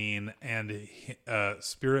shot scene, and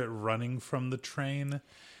Spirit running from the train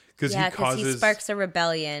because Yeah, because he sparks a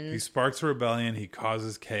rebellion. He sparks a rebellion. He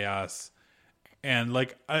causes chaos, and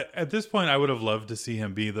like at this point, I would have loved to see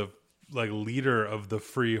him be the leader of the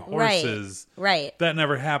free horses. Right. That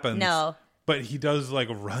never happens. No. But he does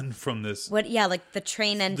run from this. What? Yeah, like the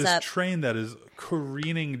train ends up. Train that is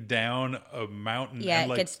careening down a mountain. Yeah,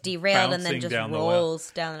 and, it gets derailed and then just rolls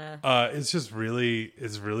down it's just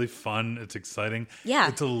it's really fun. It's exciting. Yeah.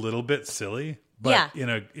 It's a little bit silly, but in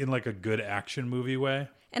a good action movie way.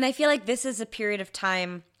 And I feel like this is a period of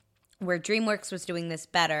time where DreamWorks was doing this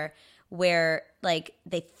better, where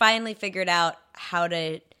they finally figured out how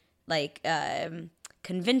to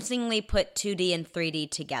convincingly put 2D and 3D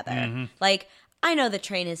together. Mm-hmm. I know the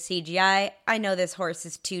train is CGI. I know this horse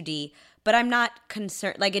is 2D, but I'm not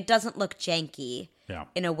concerned. It doesn't look janky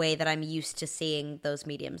in a way that I'm used to seeing those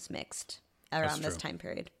mediums mixed around this time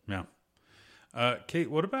period. Yeah. Kate,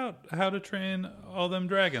 what about How to Train All Them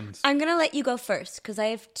Dragons? I'm going to let you go first because I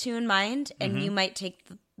have two in mind, and you might take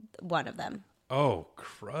one of them. Oh,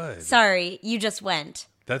 crud. Sorry, you just went.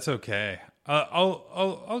 That's okay.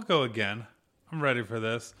 I'll go again. I'm ready for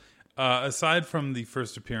this. Aside from the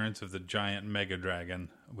first appearance of the giant mega dragon,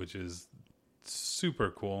 which is super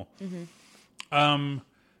cool, I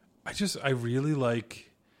really like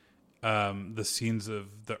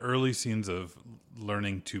the early scenes of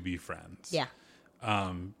learning to be friends. Yeah.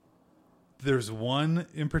 There's one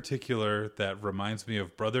in particular that reminds me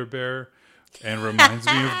of Brother Bear and reminds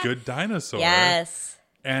me of Good Dinosaur. Yes.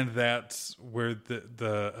 And that's where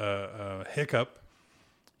the Hiccup,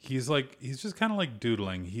 he's just kind of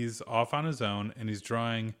doodling. He's off on his own and he's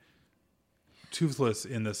drawing Toothless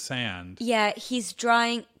in the sand. Yeah, he's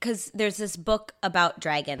drawing, because there's this book about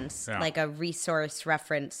dragons, a resource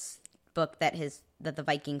reference book that the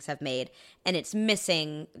Vikings have made, and it's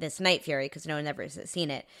missing this Night Fury because no one ever has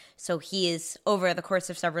seen it. So he is, over the course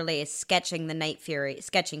of several days, sketching the Night Fury,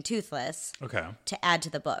 sketching Toothless to add to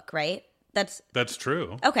the book, right? That's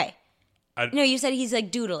true. Okay. No, you said he's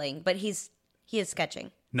doodling, but he is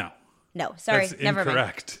sketching. No, sorry, that's never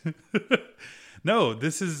incorrect. No,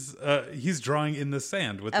 this is he's drawing in the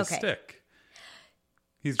sand with a stick.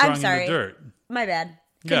 He's drawing in the dirt. My bad.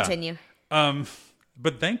 Continue.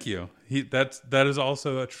 But thank you. That is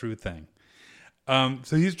also a true thing.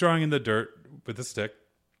 So he's drawing in the dirt with a stick,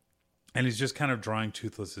 and he's just kind of drawing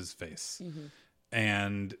Toothless's face. Mm-hmm.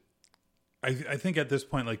 And I think at this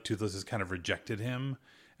point, Toothless has kind of rejected him,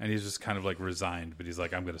 and he's just kind of resigned. But he's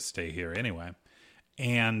like, I'm going to stay here anyway.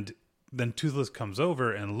 And then Toothless comes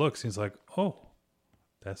over and looks, and he's like, oh,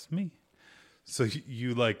 that's me. So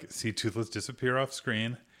you see Toothless disappear off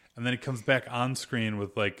screen, and then he comes back on screen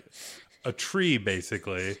with a tree,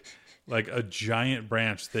 basically, a giant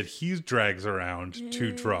branch that he drags around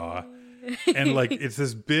to draw. And it's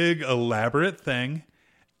this big elaborate thing.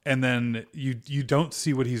 And then you don't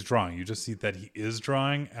see what he's drawing. You just see that he is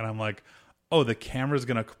drawing. And I'm like, oh, the camera's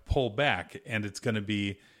going to pull back, and it's going to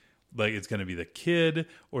be it's going to be the kid,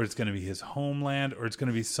 or it's going to be his homeland, or it's going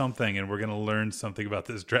to be something. And we're going to learn something about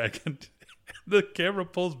this dragon. The camera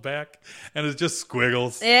pulls back, and it's just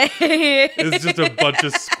squiggles. It's just a bunch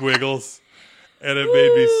of squiggles. And it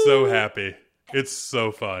made me so happy. It's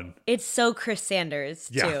so fun. It's so Chris Sanders,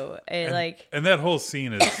 too. And that whole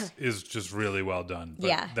scene is just really well done.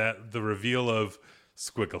 But the reveal of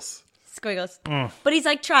squiggles. But he's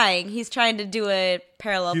trying. He's trying to do a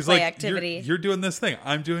parallel play activity. You're doing this thing.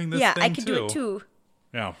 I'm doing this thing, too. Yeah, I could do it, too.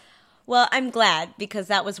 Yeah. Well, I'm glad, because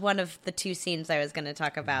that was one of the two scenes I was going to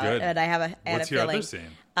talk about. Good. And I had What's a feeling. Your other scene?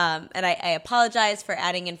 And I apologize for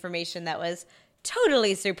adding information that was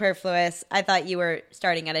totally superfluous. I thought you were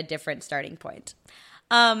starting at a different starting point.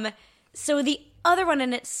 So the other one,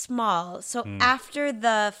 and it's small. So after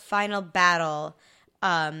the final battle,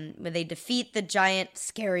 where they defeat the giant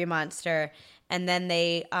scary monster, and then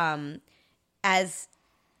they, as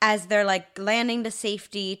they're landing to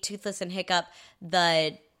safety, Toothless and Hiccup,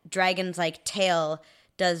 the dragon's tail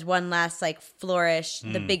does one last flourish,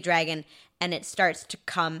 the big dragon, and it starts to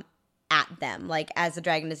come at them as the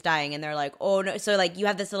dragon is dying, and they're like, oh no. So you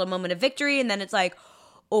have this little moment of victory, and then it's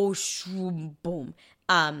oh shroom, boom.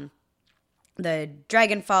 The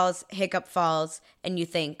dragon falls, Hiccup falls, and you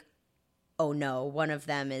think, oh no, one of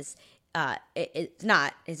them is it's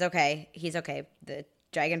not. He's okay. The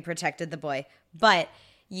dragon protected the boy. But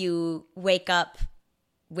you wake up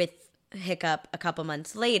with Hiccup a couple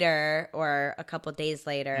months later or a couple days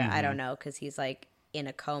later. I don't know, because he's like in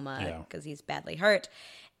a coma because he's badly hurt.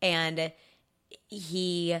 And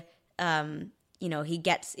he,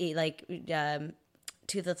 Toothless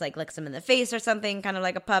like licks him in the face or something, kind of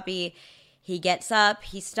like a puppy. He gets up,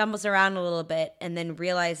 he stumbles around a little bit, and then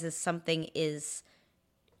realizes something is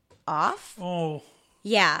off. Oh.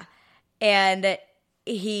 Yeah. And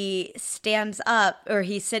he stands up, or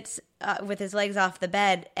he sits with his legs off the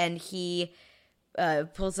bed, and he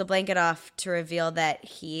pulls the blanket off to reveal that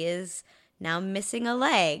he is now missing a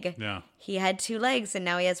leg. Yeah. He had 2 legs, and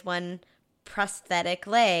now he has 1 prosthetic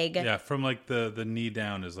leg. Yeah, from like the knee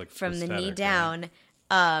down is like From the knee right? down.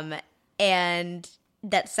 And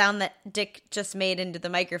that sound that Dick just made into the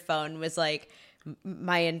microphone was like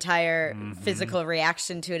my entire physical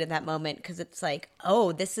reaction to it in that moment, because it's like,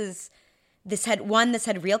 oh, this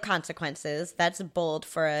had real consequences. That's bold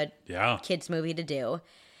for a kids movie to do.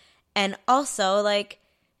 And also, like,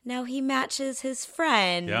 now he matches his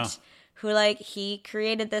friend who, like, he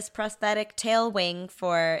created this prosthetic tail wing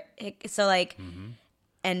for, so like,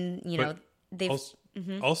 and you know, they've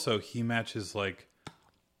also he matches like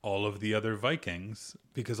all of the other Vikings,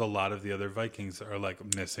 because a lot of the other Vikings are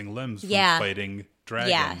like missing limbs from fighting dragons.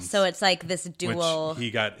 Yeah, so it's like this dual. Which he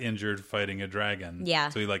got injured fighting a dragon. Yeah.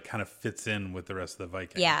 So he like kind of fits in with the rest of the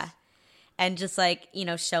Vikings. Yeah. And just like, you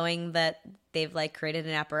know, showing that they've like created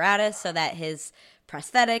an apparatus so that his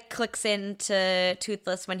prosthetic clicks into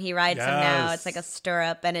Toothless when he rides him now. It's like a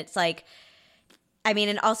stirrup. And it's like, I mean,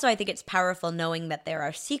 and also I think it's powerful knowing that there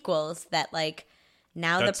are sequels that like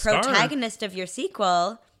now the protagonist of your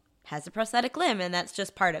sequel has a prosthetic limb, and that's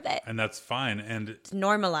just part of it. And that's fine. And it's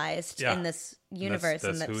normalized in this universe.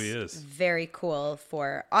 That's who he is. Very cool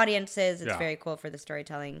for audiences. It's very cool for the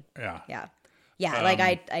storytelling. Yeah. Yeah, like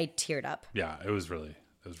I teared up. Yeah, it was really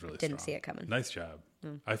Didn't see it coming. Nice job.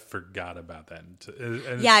 I forgot about that.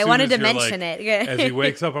 And I wanted to mention it. As he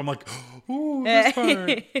wakes up, I'm like, ooh, this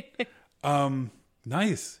part.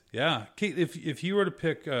 Nice. Yeah. Kate, if you were to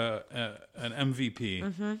pick an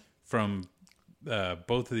MVP from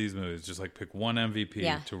both of these movies, just like pick one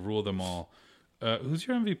MVP to rule them all, who's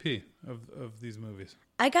your MVP of these movies?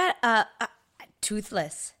 I got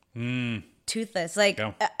Toothless. Toothless. Like,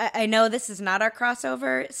 I know this is not our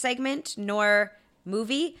crossover segment nor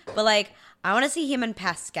movie, but like, I want to see him and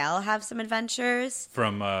Pascal have some adventures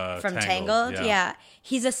from Tangled. Yeah.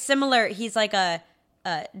 He's like a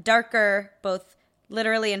darker, both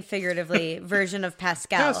literally and figuratively, version of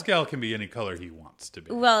Pascal. Pascal can be any color he wants to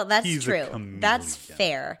be. Well, that's true. That's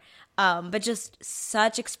fair. But just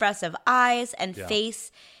such expressive eyes and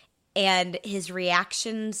face, and his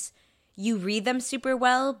reactions, you read them super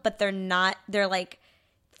well, but they're like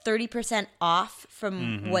 30% off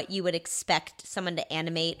from what you would expect someone to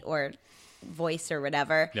animate or voice or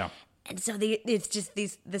whatever. Yeah. And so it's just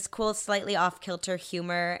this cool, slightly off-kilter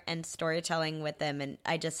humor and storytelling with them, and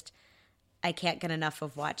I can't get enough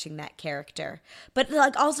of watching that character. But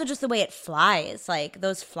like also just the way it flies, like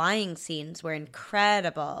those flying scenes were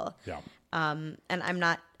incredible. Yeah. And I'm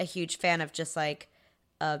not a huge fan of just like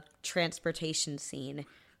a transportation scene,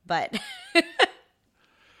 but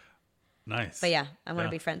nice. But yeah, I want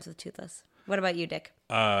to be friends with Toothless. What about you, Dick?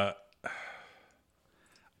 I'm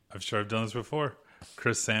sure I've done this before.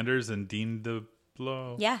 Chris Sanders and Dean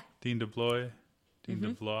DeBlois. Yeah. Dean DeBlois. Dean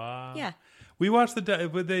DeBlois. Yeah. We watched but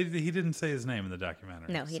he didn't say his name in the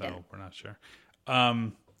documentary. No, he didn't. So we're not sure.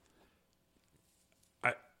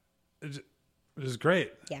 It was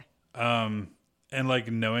great. Yeah. And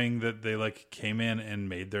like knowing that they like came in and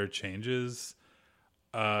made their changes,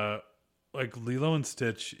 like Lilo and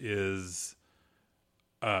Stitch is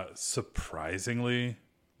surprisingly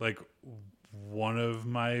like one of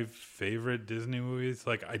my favorite Disney movies.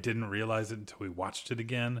 Like I didn't realize it until we watched it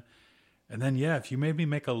again. And then, if you made me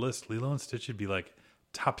make a list, Lilo and Stitch would be like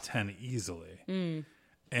top 10 easily.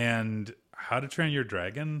 And How to Train Your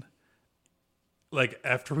Dragon, like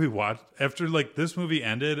after like this movie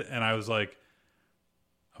ended, and I was like,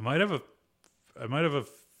 I might have a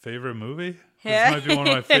favorite movie. This might be one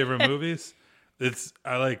of my favorite movies.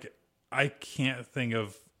 I can't think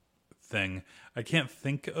of a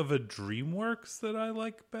DreamWorks that I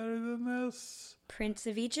like better than this. Prince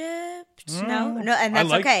of Egypt? No, and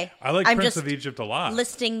that's okay. I like Prince of Egypt a lot.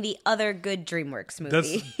 Listing the other good DreamWorks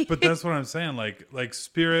movie. But that's what I'm saying. Like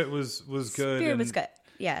Spirit was good. Spirit was good.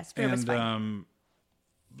 Yeah, Spirit was fine.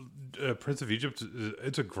 Prince of Egypt,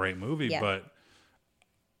 it's a great movie, but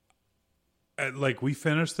like we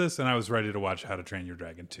finished this and I was ready to watch How to Train Your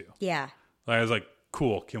Dragon 2. Yeah. Like, I was like,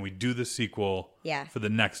 cool, can we do the sequel for the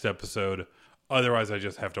next episode? Otherwise, I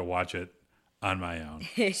just have to watch it on my own.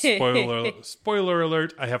 Spoiler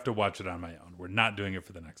alert, I have to watch it on my own. We're not doing it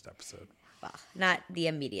for the next episode. Well, not the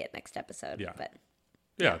immediate next episode, Yeah. but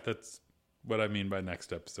Yeah, that's what I mean by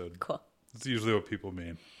next episode. cool. It's usually what people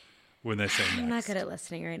mean when they say next. I'm not good at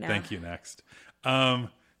listening right now. Thank you, next. That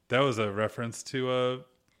was a reference to a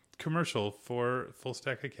commercial for Full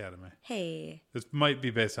Stack Academy. Hey, This might be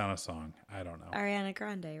based on a song. I don't know. Ariana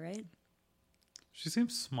Grande, right? She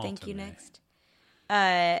seems small Thank to you, me. next.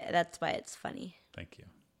 That's why it's funny. Thank you.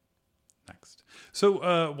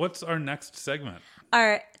 So, what's our next segment?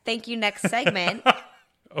 Our thank you next segment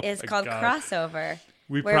is my called God. Crossover.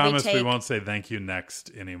 We where promise we take won't say thank you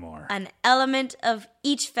next anymore. an element of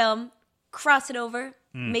each film, cross it over,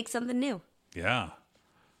 make something new. Yeah.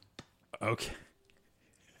 Okay.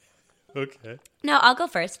 Okay. No, I'll go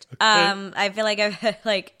first. I feel like I've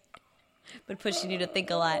been pushing you to think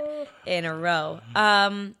a lot in a row.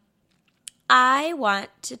 I want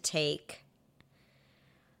to take.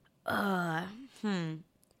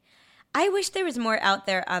 I wish there was more out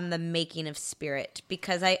there on the making of Spirit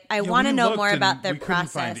because I want to we know looked more and about their we couldn't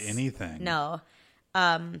process. find anything. No.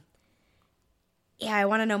 Yeah, I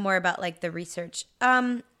want to know more about like the research.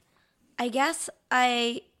 I guess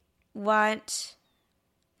I want.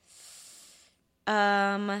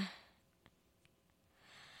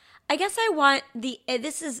 I guess I want the.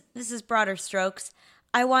 This is broader strokes.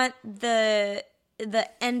 I want the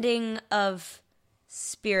ending of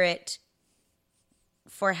Spirit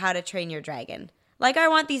for How to Train Your Dragon. Like, I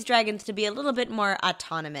want these dragons to be a little bit more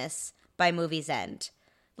autonomous by movie's end.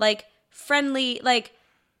 Like,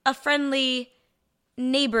 a friendly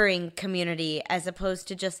neighboring community as opposed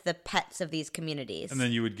to just the pets of these communities. And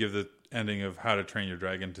then you would give the ending of How to Train Your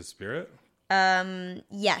Dragon to Spirit?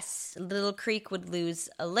 Yes. Little Creek would lose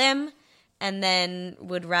a limb and then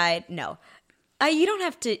would ride. No. You don't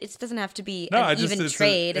have to, it doesn't have to be an even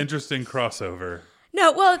trade. An interesting crossover.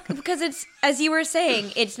 No, well, because it's, as you were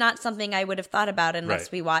saying, it's not something I would have thought about unless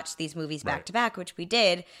Right. we watched these movies back Right. to back, which we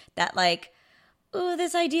did. That, like,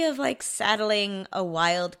 this idea of, like, saddling a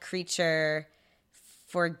wild creature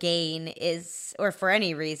for gain is, or for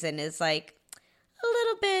any reason, is, like, a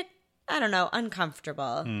little bit, I don't know,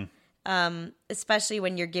 uncomfortable. Especially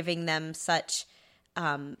when you're giving them such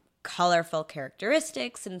colorful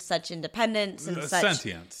characteristics and such independence and such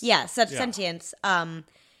Sentience. Yeah, such Yeah. sentience.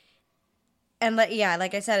 And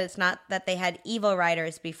like I said, it's not that they had evil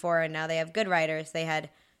riders before and now they have good riders. They had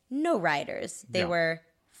no riders. They Yeah. were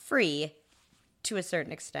free to a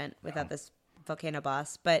certain extent without this volcano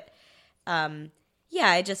boss. But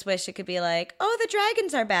I just wish it could be like, oh, the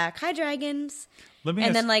dragons are back. Hi, dragons. Let me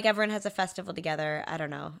And ask, then like everyone has a festival together. I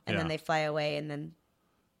don't know. And then Yeah. they fly away and then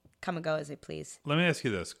come and go as they please. let me ask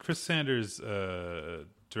you this. Chris Sanders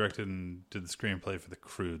directed and did the screenplay for The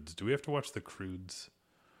Croods. Do we have to watch The Croods?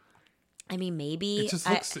 I mean, maybe. It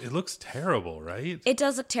just looks terrible, right? It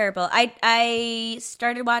does look terrible. I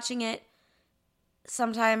started watching it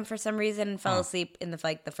sometime for some reason and fell asleep in the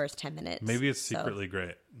first 10 minutes. Maybe it's So, secretly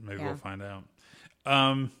great. Maybe yeah. we'll find out.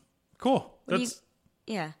 Cool. What do you- That's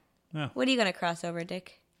yeah. Yeah. What are you going to cross over,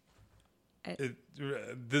 Dick?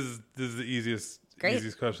 this is the easiest Great.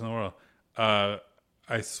 question in the world.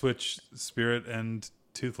 I switch Spirit and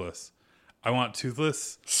Toothless. I want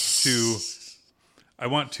Toothless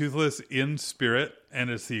in Spirit, and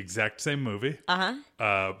it's the exact same movie.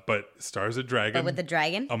 But stars a dragon. But with the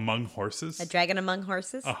dragon? among horses. A dragon among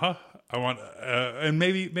horses? I want and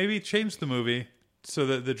maybe change the movie so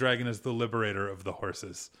that the dragon is the liberator of the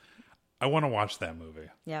horses. I want to watch that movie.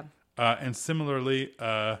 Yeah. And similarly,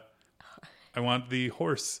 I want the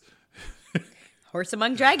horse Horse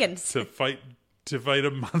among dragons. to fight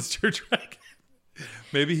a monster dragon.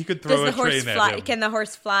 Maybe he could Does throw the a train horse at fly? him. Can the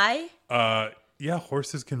horse fly? Yeah,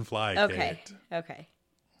 horses can fly. Okay. Kate. Okay.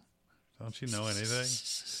 Don't you know anything?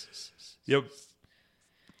 Yep.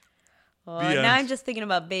 Well, The end. now I'm just thinking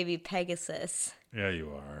about baby Pegasus. Yeah,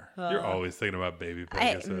 you are. You're always thinking about baby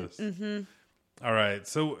Pegasus. All right.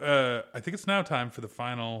 So I think it's now time for the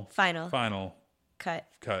final Cut.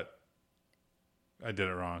 cut. I did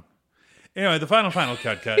it wrong. Anyway, the final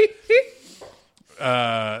cut.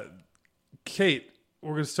 Kate,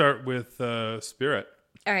 we're going to start with Spirit.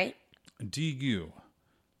 All right. Do you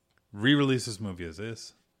re-release this movie as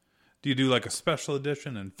is? Do you do like a special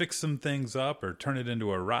edition and fix some things up or turn it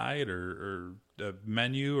into a ride or a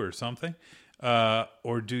menu or something?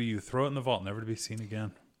 Or do you throw it in the vault, never to be seen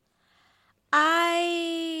again?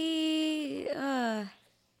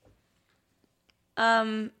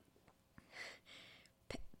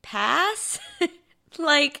 Pass?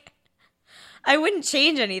 Like, I wouldn't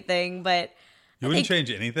change anything, but You wouldn't change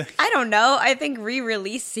anything? I don't know. I think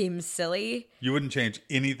re-release seems silly. You wouldn't change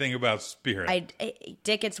anything about Spirit?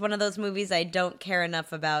 Dick, it's one of those movies I don't care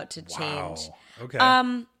enough about to change. Wow. Okay.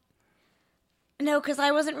 No, because I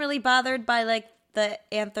wasn't really bothered by like the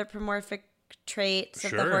anthropomorphic traits of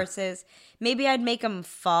the Sure. horses. Maybe I'd make them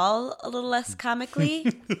fall a little less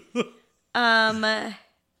comically.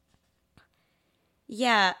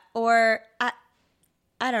 Yeah, or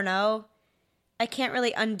I don't know. I can't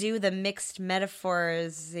really undo the mixed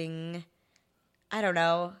metaphorsing. I don't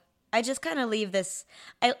know. I just kind of leave this.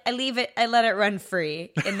 I leave it. I let it run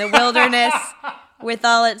free in the wilderness with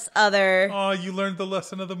all its other Oh, you learned the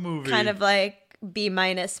lesson of the movie. kind of like B-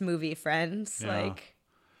 movie friends. Yeah. Like,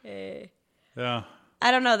 Yeah. I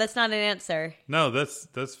don't know. That's not an answer. No, that's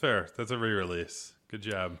fair. That's a re-release. Good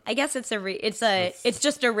job. I guess it's it's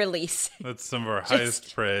just a release. That's some of our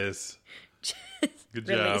highest praise. Good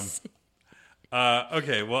job. Release.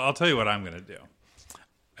 Okay, well, I'll tell you what I'm going to do.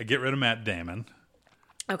 I get rid of Matt Damon.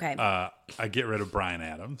 Okay. I get rid of Bryan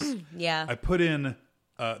Adams. Yeah. I put in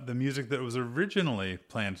the music that was originally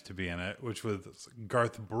planned to be in it, which was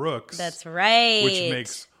Garth Brooks. That's right. Which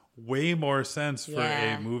makes way more sense for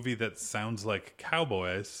Yeah. a movie that sounds like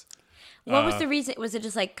cowboys. What was the reason? Was it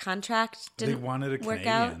just like contract didn't They wanted a work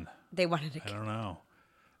Canadian. out? They wanted a I don't know.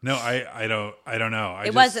 No, I don't know.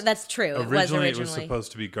 That's true. It was Originally, originally. it was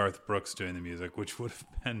supposed to be Garth Brooks doing the music, which would have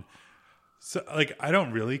been so. Like, I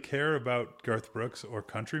don't really care about Garth Brooks or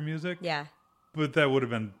country music, Yeah. but that would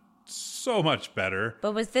have been so much better.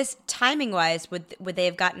 But was this timing wise? Would they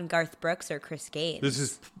have gotten Garth Brooks or Chris Gaines?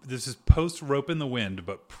 This is post Rope in the Wind,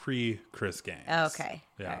 but pre Chris Gaines. Oh, okay.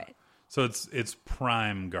 Yeah. All right. So it's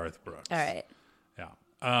prime Garth Brooks. All right. Yeah.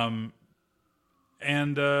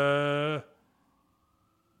 And I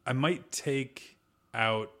might take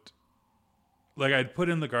out, like, I'd put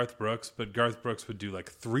in the Garth Brooks, but Garth Brooks would do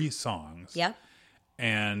like 3 songs. Yeah.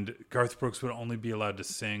 And Garth Brooks would only be allowed to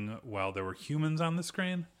sing while there were humans on the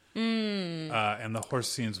screen. And the horse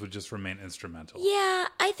scenes would just remain instrumental. Yeah,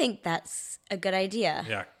 I think that's a good idea.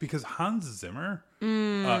 Yeah, because Hans Zimmer,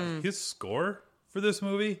 his score for this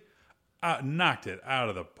movie, knocked it out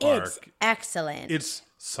of the park. It's excellent. It's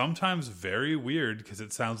sometimes very weird because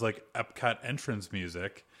it sounds like Epcot entrance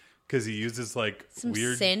music because he uses like Some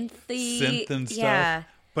weird synth and stuff. Yeah.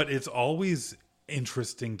 But it's always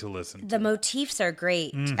interesting to listen to. The motifs are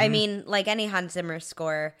great. I mean, like any Hans Zimmer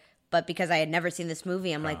score, but because I had never seen this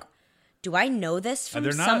movie, I'm like, do I know this from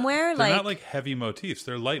they're not, somewhere? They're not like heavy motifs.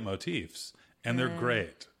 They're light motifs, and they're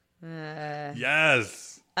great.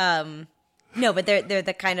 Yes. No, but they're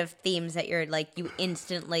the kind of themes that you're like you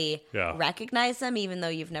instantly Yeah. recognize them, even though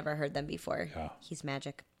you've never heard them before. Yeah. He's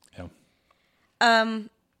magic. Yeah.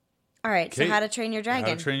 All right, so Kate, How to Train Your Dragon.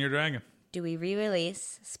 How to Train Your Dragon. Do we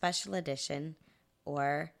re-release special edition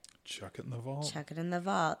or Chuck it in the vault chuck it in the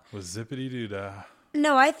vault? with zippity doo dah.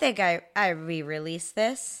 No, I think I re-release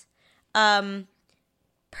this.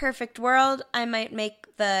 Perfect World, I might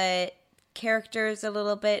make the characters a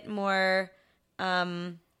little bit more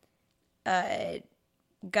gut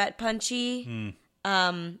punchy.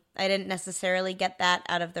 I didn't necessarily get that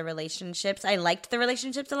out of the relationships. I liked the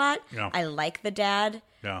relationships a lot. Yeah. I like the dad.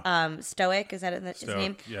 Yeah. Stoic, is that his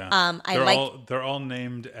name? Yeah. I they're all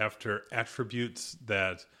named after attributes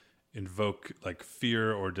that invoke like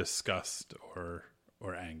fear or disgust or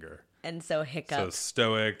anger. and so So Hiccup.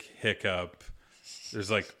 stoic, hiccup. There's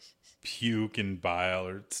like puke and bile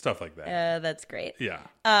or stuff like that. That's great. Yeah.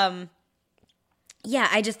 Yeah,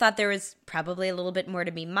 I just thought there was probably a little bit more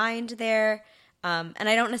to be mined there. And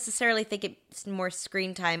I don't necessarily think it's more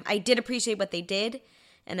screen time. I did appreciate what they did,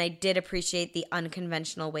 and I did appreciate the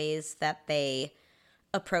unconventional ways that they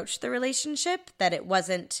approached the relationship, that it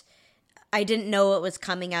wasn't... I didn't know it was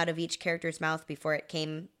coming out of each character's mouth before it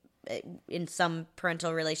came. In some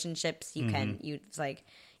parental relationships, it's like,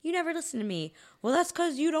 you never listen to me. Well, that's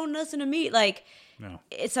because you don't listen to me. Like... No.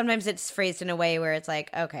 Sometimes it's phrased in a way where it's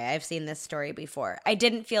like, okay, I've seen this story before. I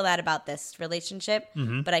didn't feel that about this relationship,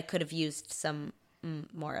 but I could have used some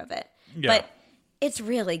more of it. Yeah. But it's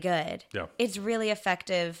really good. Yeah. It's really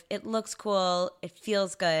effective. It looks cool. It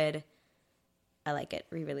feels good. I like it.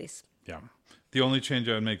 Re-release. Yeah. The only change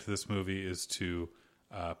I would make to this movie is to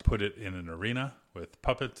put it in an arena with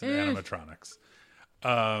puppets and animatronics.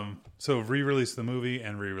 So re-release the movie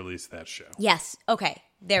and re-release that show. Yes. Okay.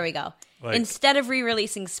 There we go. Like- Instead of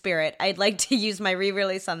re-releasing Spirit, I'd like to use my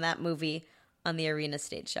re-release on that movie on the arena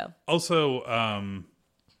stage show. Also,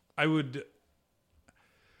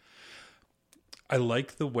 I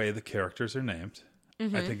like the way the characters are named.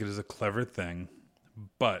 I think it is a clever thing,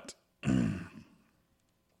 but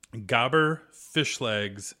Gobber,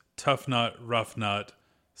 Fishlegs, Tough Nut, Rough Nut,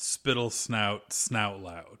 Spittle Snout, Snout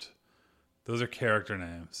Loud. Those are character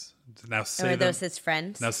names. Now say Or are them. those his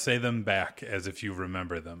friends? Now say them back as if you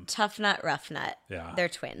remember them. Tough Nut, Rough Nut. Yeah. They're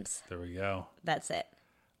twins. There we go. That's it.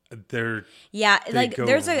 They like go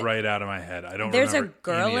there's a right out of my head. I don't. there's a remember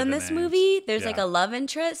girl any of in the this names. movie. There's like Yeah. a love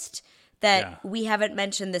interest that Yeah. we haven't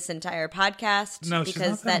mentioned this entire podcast No, she's because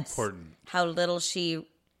not that that's important. how little she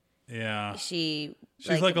Yeah. she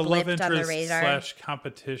She's like a love blipped on the interest radar. /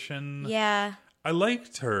 competition. Yeah. I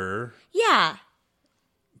liked her, Yeah.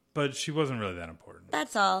 but she wasn't really that important.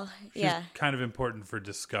 That's all. She's Yeah. kind of important for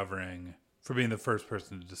being the first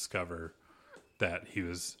person to discover that he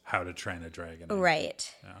was How to Train a Dragon.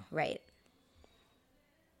 Right. Yeah. Right.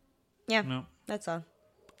 Yeah. No. That's all.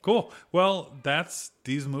 Cool. Well, that's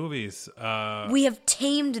these movies. We have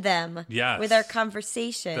tamed them Yes. with our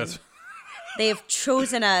conversation. That's They have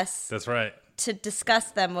chosen us that's right. to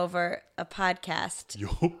discuss them over a podcast,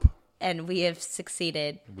 Yup. and we have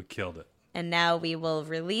succeeded. We killed it. And now we will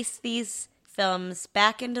release these films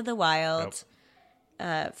back into the wild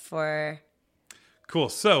for... Cool.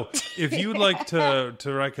 So, if you'd like to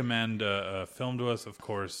recommend a film to us, of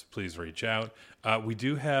course, please reach out. We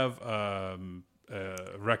do have a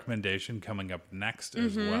recommendation coming up next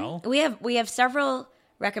as well. We have several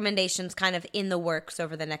recommendations kind of in the works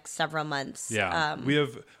over the next several months. Yeah, we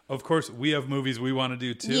have movies we want to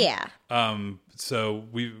do too. Yeah. So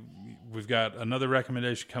we've got another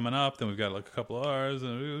recommendation coming up. Then we've got like a couple of ours,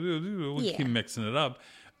 and we'll keep mixing it up.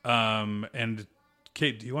 And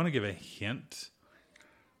Kate, do you want to give a hint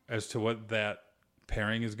as to what that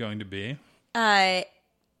pairing is going to be?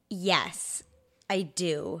 Yes, I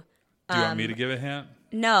do. Do you want me to give a hint?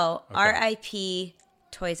 No, R.I.P.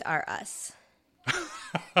 Toys R Us.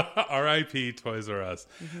 R.I.P. Toys R Us.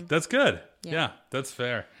 That's good. Yeah, that's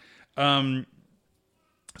fair.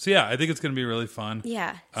 So yeah, I think it's going to be really fun.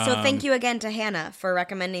 Yeah. So thank you again to Hannah for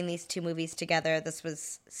recommending these two movies together. This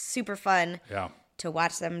was super fun Yeah. to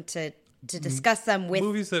watch them, to discuss them with...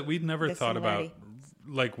 Movies that we'd never the thought about. similarity.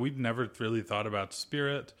 Like, we'd never really thought about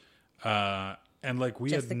Spirit. And like, we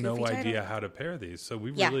Just had the no goofy idea title? how to pair these. So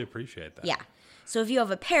we Yeah. really appreciate that. Yeah. So if you have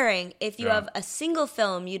a pairing, if you Yeah. have a single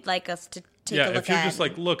film you'd like us to take Yeah, a look if you're at... just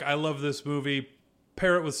like, look, I love this movie,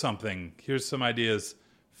 pair it with something. Here's some ideas.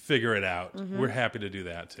 Figure it out. Mm-hmm. We're happy to do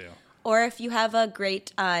that too. Or if you have a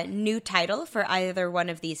great new title for either one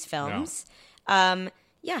of these films,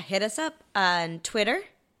 hit us up on Twitter,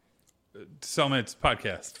 Cellmates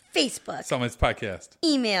Podcast. Facebook, Cellmates Podcast.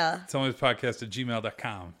 email, Cellmates Podcast at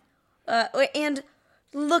gmail.com. and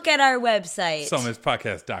look at our website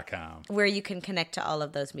Cellmatespodcast.com. where you can connect to all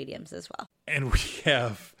of those mediums as well. And we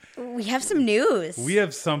have some news. We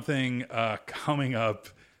have something coming up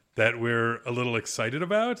that we're a little excited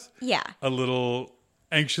about. Yeah. A little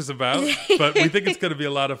anxious about, but we think it's going to be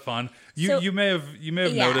a lot of fun. You may have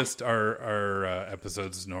noticed our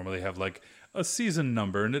episodes normally have like a season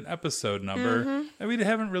number and an episode number, and we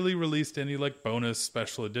haven't really released any like bonus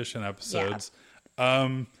special edition episodes.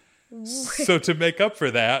 So to make up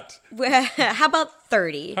for that, How about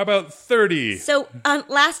 30? how about 30? So on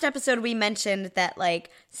last episode, we mentioned that like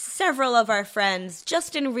several of our friends,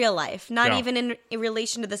 just in real life, not Yeah. even in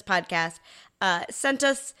relation to this podcast, sent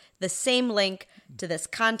us the same link to this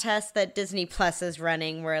contest that Disney Plus is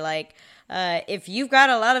running. Where like, if you've got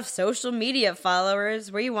a lot of social media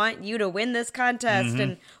followers, we want you to win this contest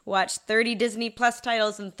and watch 30 Disney Plus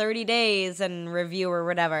titles in 30 days and review or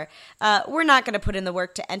whatever. We're not going to put in the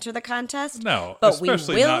work to enter the contest. No, but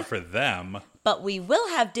especially we will, not for them. But we will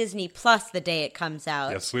have Disney Plus the day it comes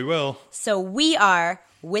out. Yes, we will. So we are,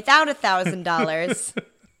 without $1,000,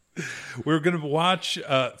 We're going to watch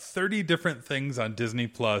 30 different things on Disney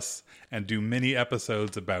Plus and do mini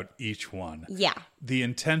episodes about each one. yeah. The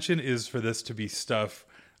intention is for this to be stuff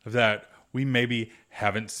that we maybe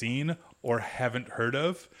haven't seen or haven't heard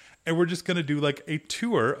of, and we're just going to do like a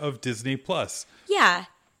tour of Disney Plus. Yeah.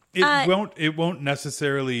 It won't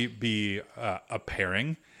necessarily be a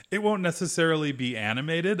pairing. It won't necessarily be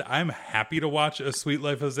animated. I'm happy to watch A Sweet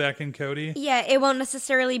Life of Zack and Cody. Yeah, it won't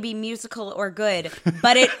necessarily be musical or good,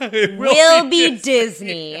 but it, It will be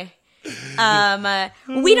Disney.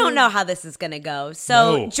 We don't know how this is going to go,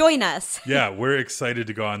 so No. join us. Yeah, we're excited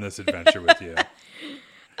to go on this adventure with you.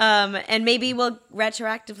 And maybe we'll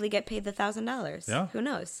retroactively get paid the $1,000. Yeah. Who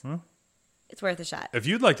knows? It's worth a shot. If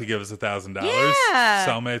you'd like to give us $1,000, Yeah.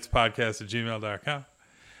 cellmatespodcast at gmail.com.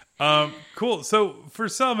 Cool. So for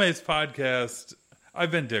Cellmates Podcast,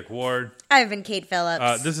 I've been Dick Ward. I've been Kate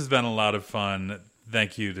Phillips. This has been a lot of fun.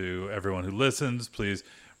 Thank you to everyone who listens. Please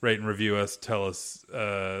rate and review us. Tell us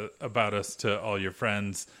about us to all your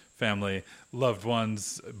friends, family, loved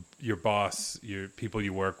ones, your boss, your people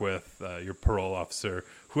you work with, your parole officer,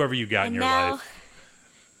 whoever you got in And your now,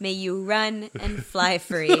 life. may you run and fly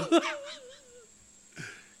free.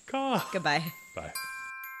 Caw. Goodbye. Bye.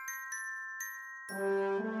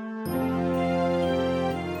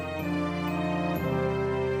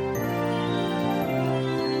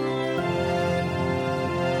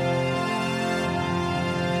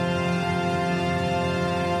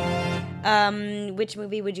 Which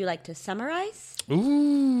movie would you like to summarize?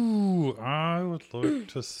 Ooh, I would like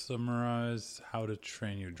to summarize How to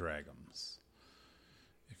Train Your Dragons,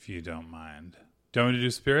 if you don't mind. Do you want me to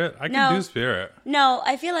do Spirit? I can do Spirit. No,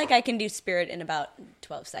 I feel like I can do Spirit in about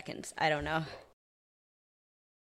 12 seconds. I don't know.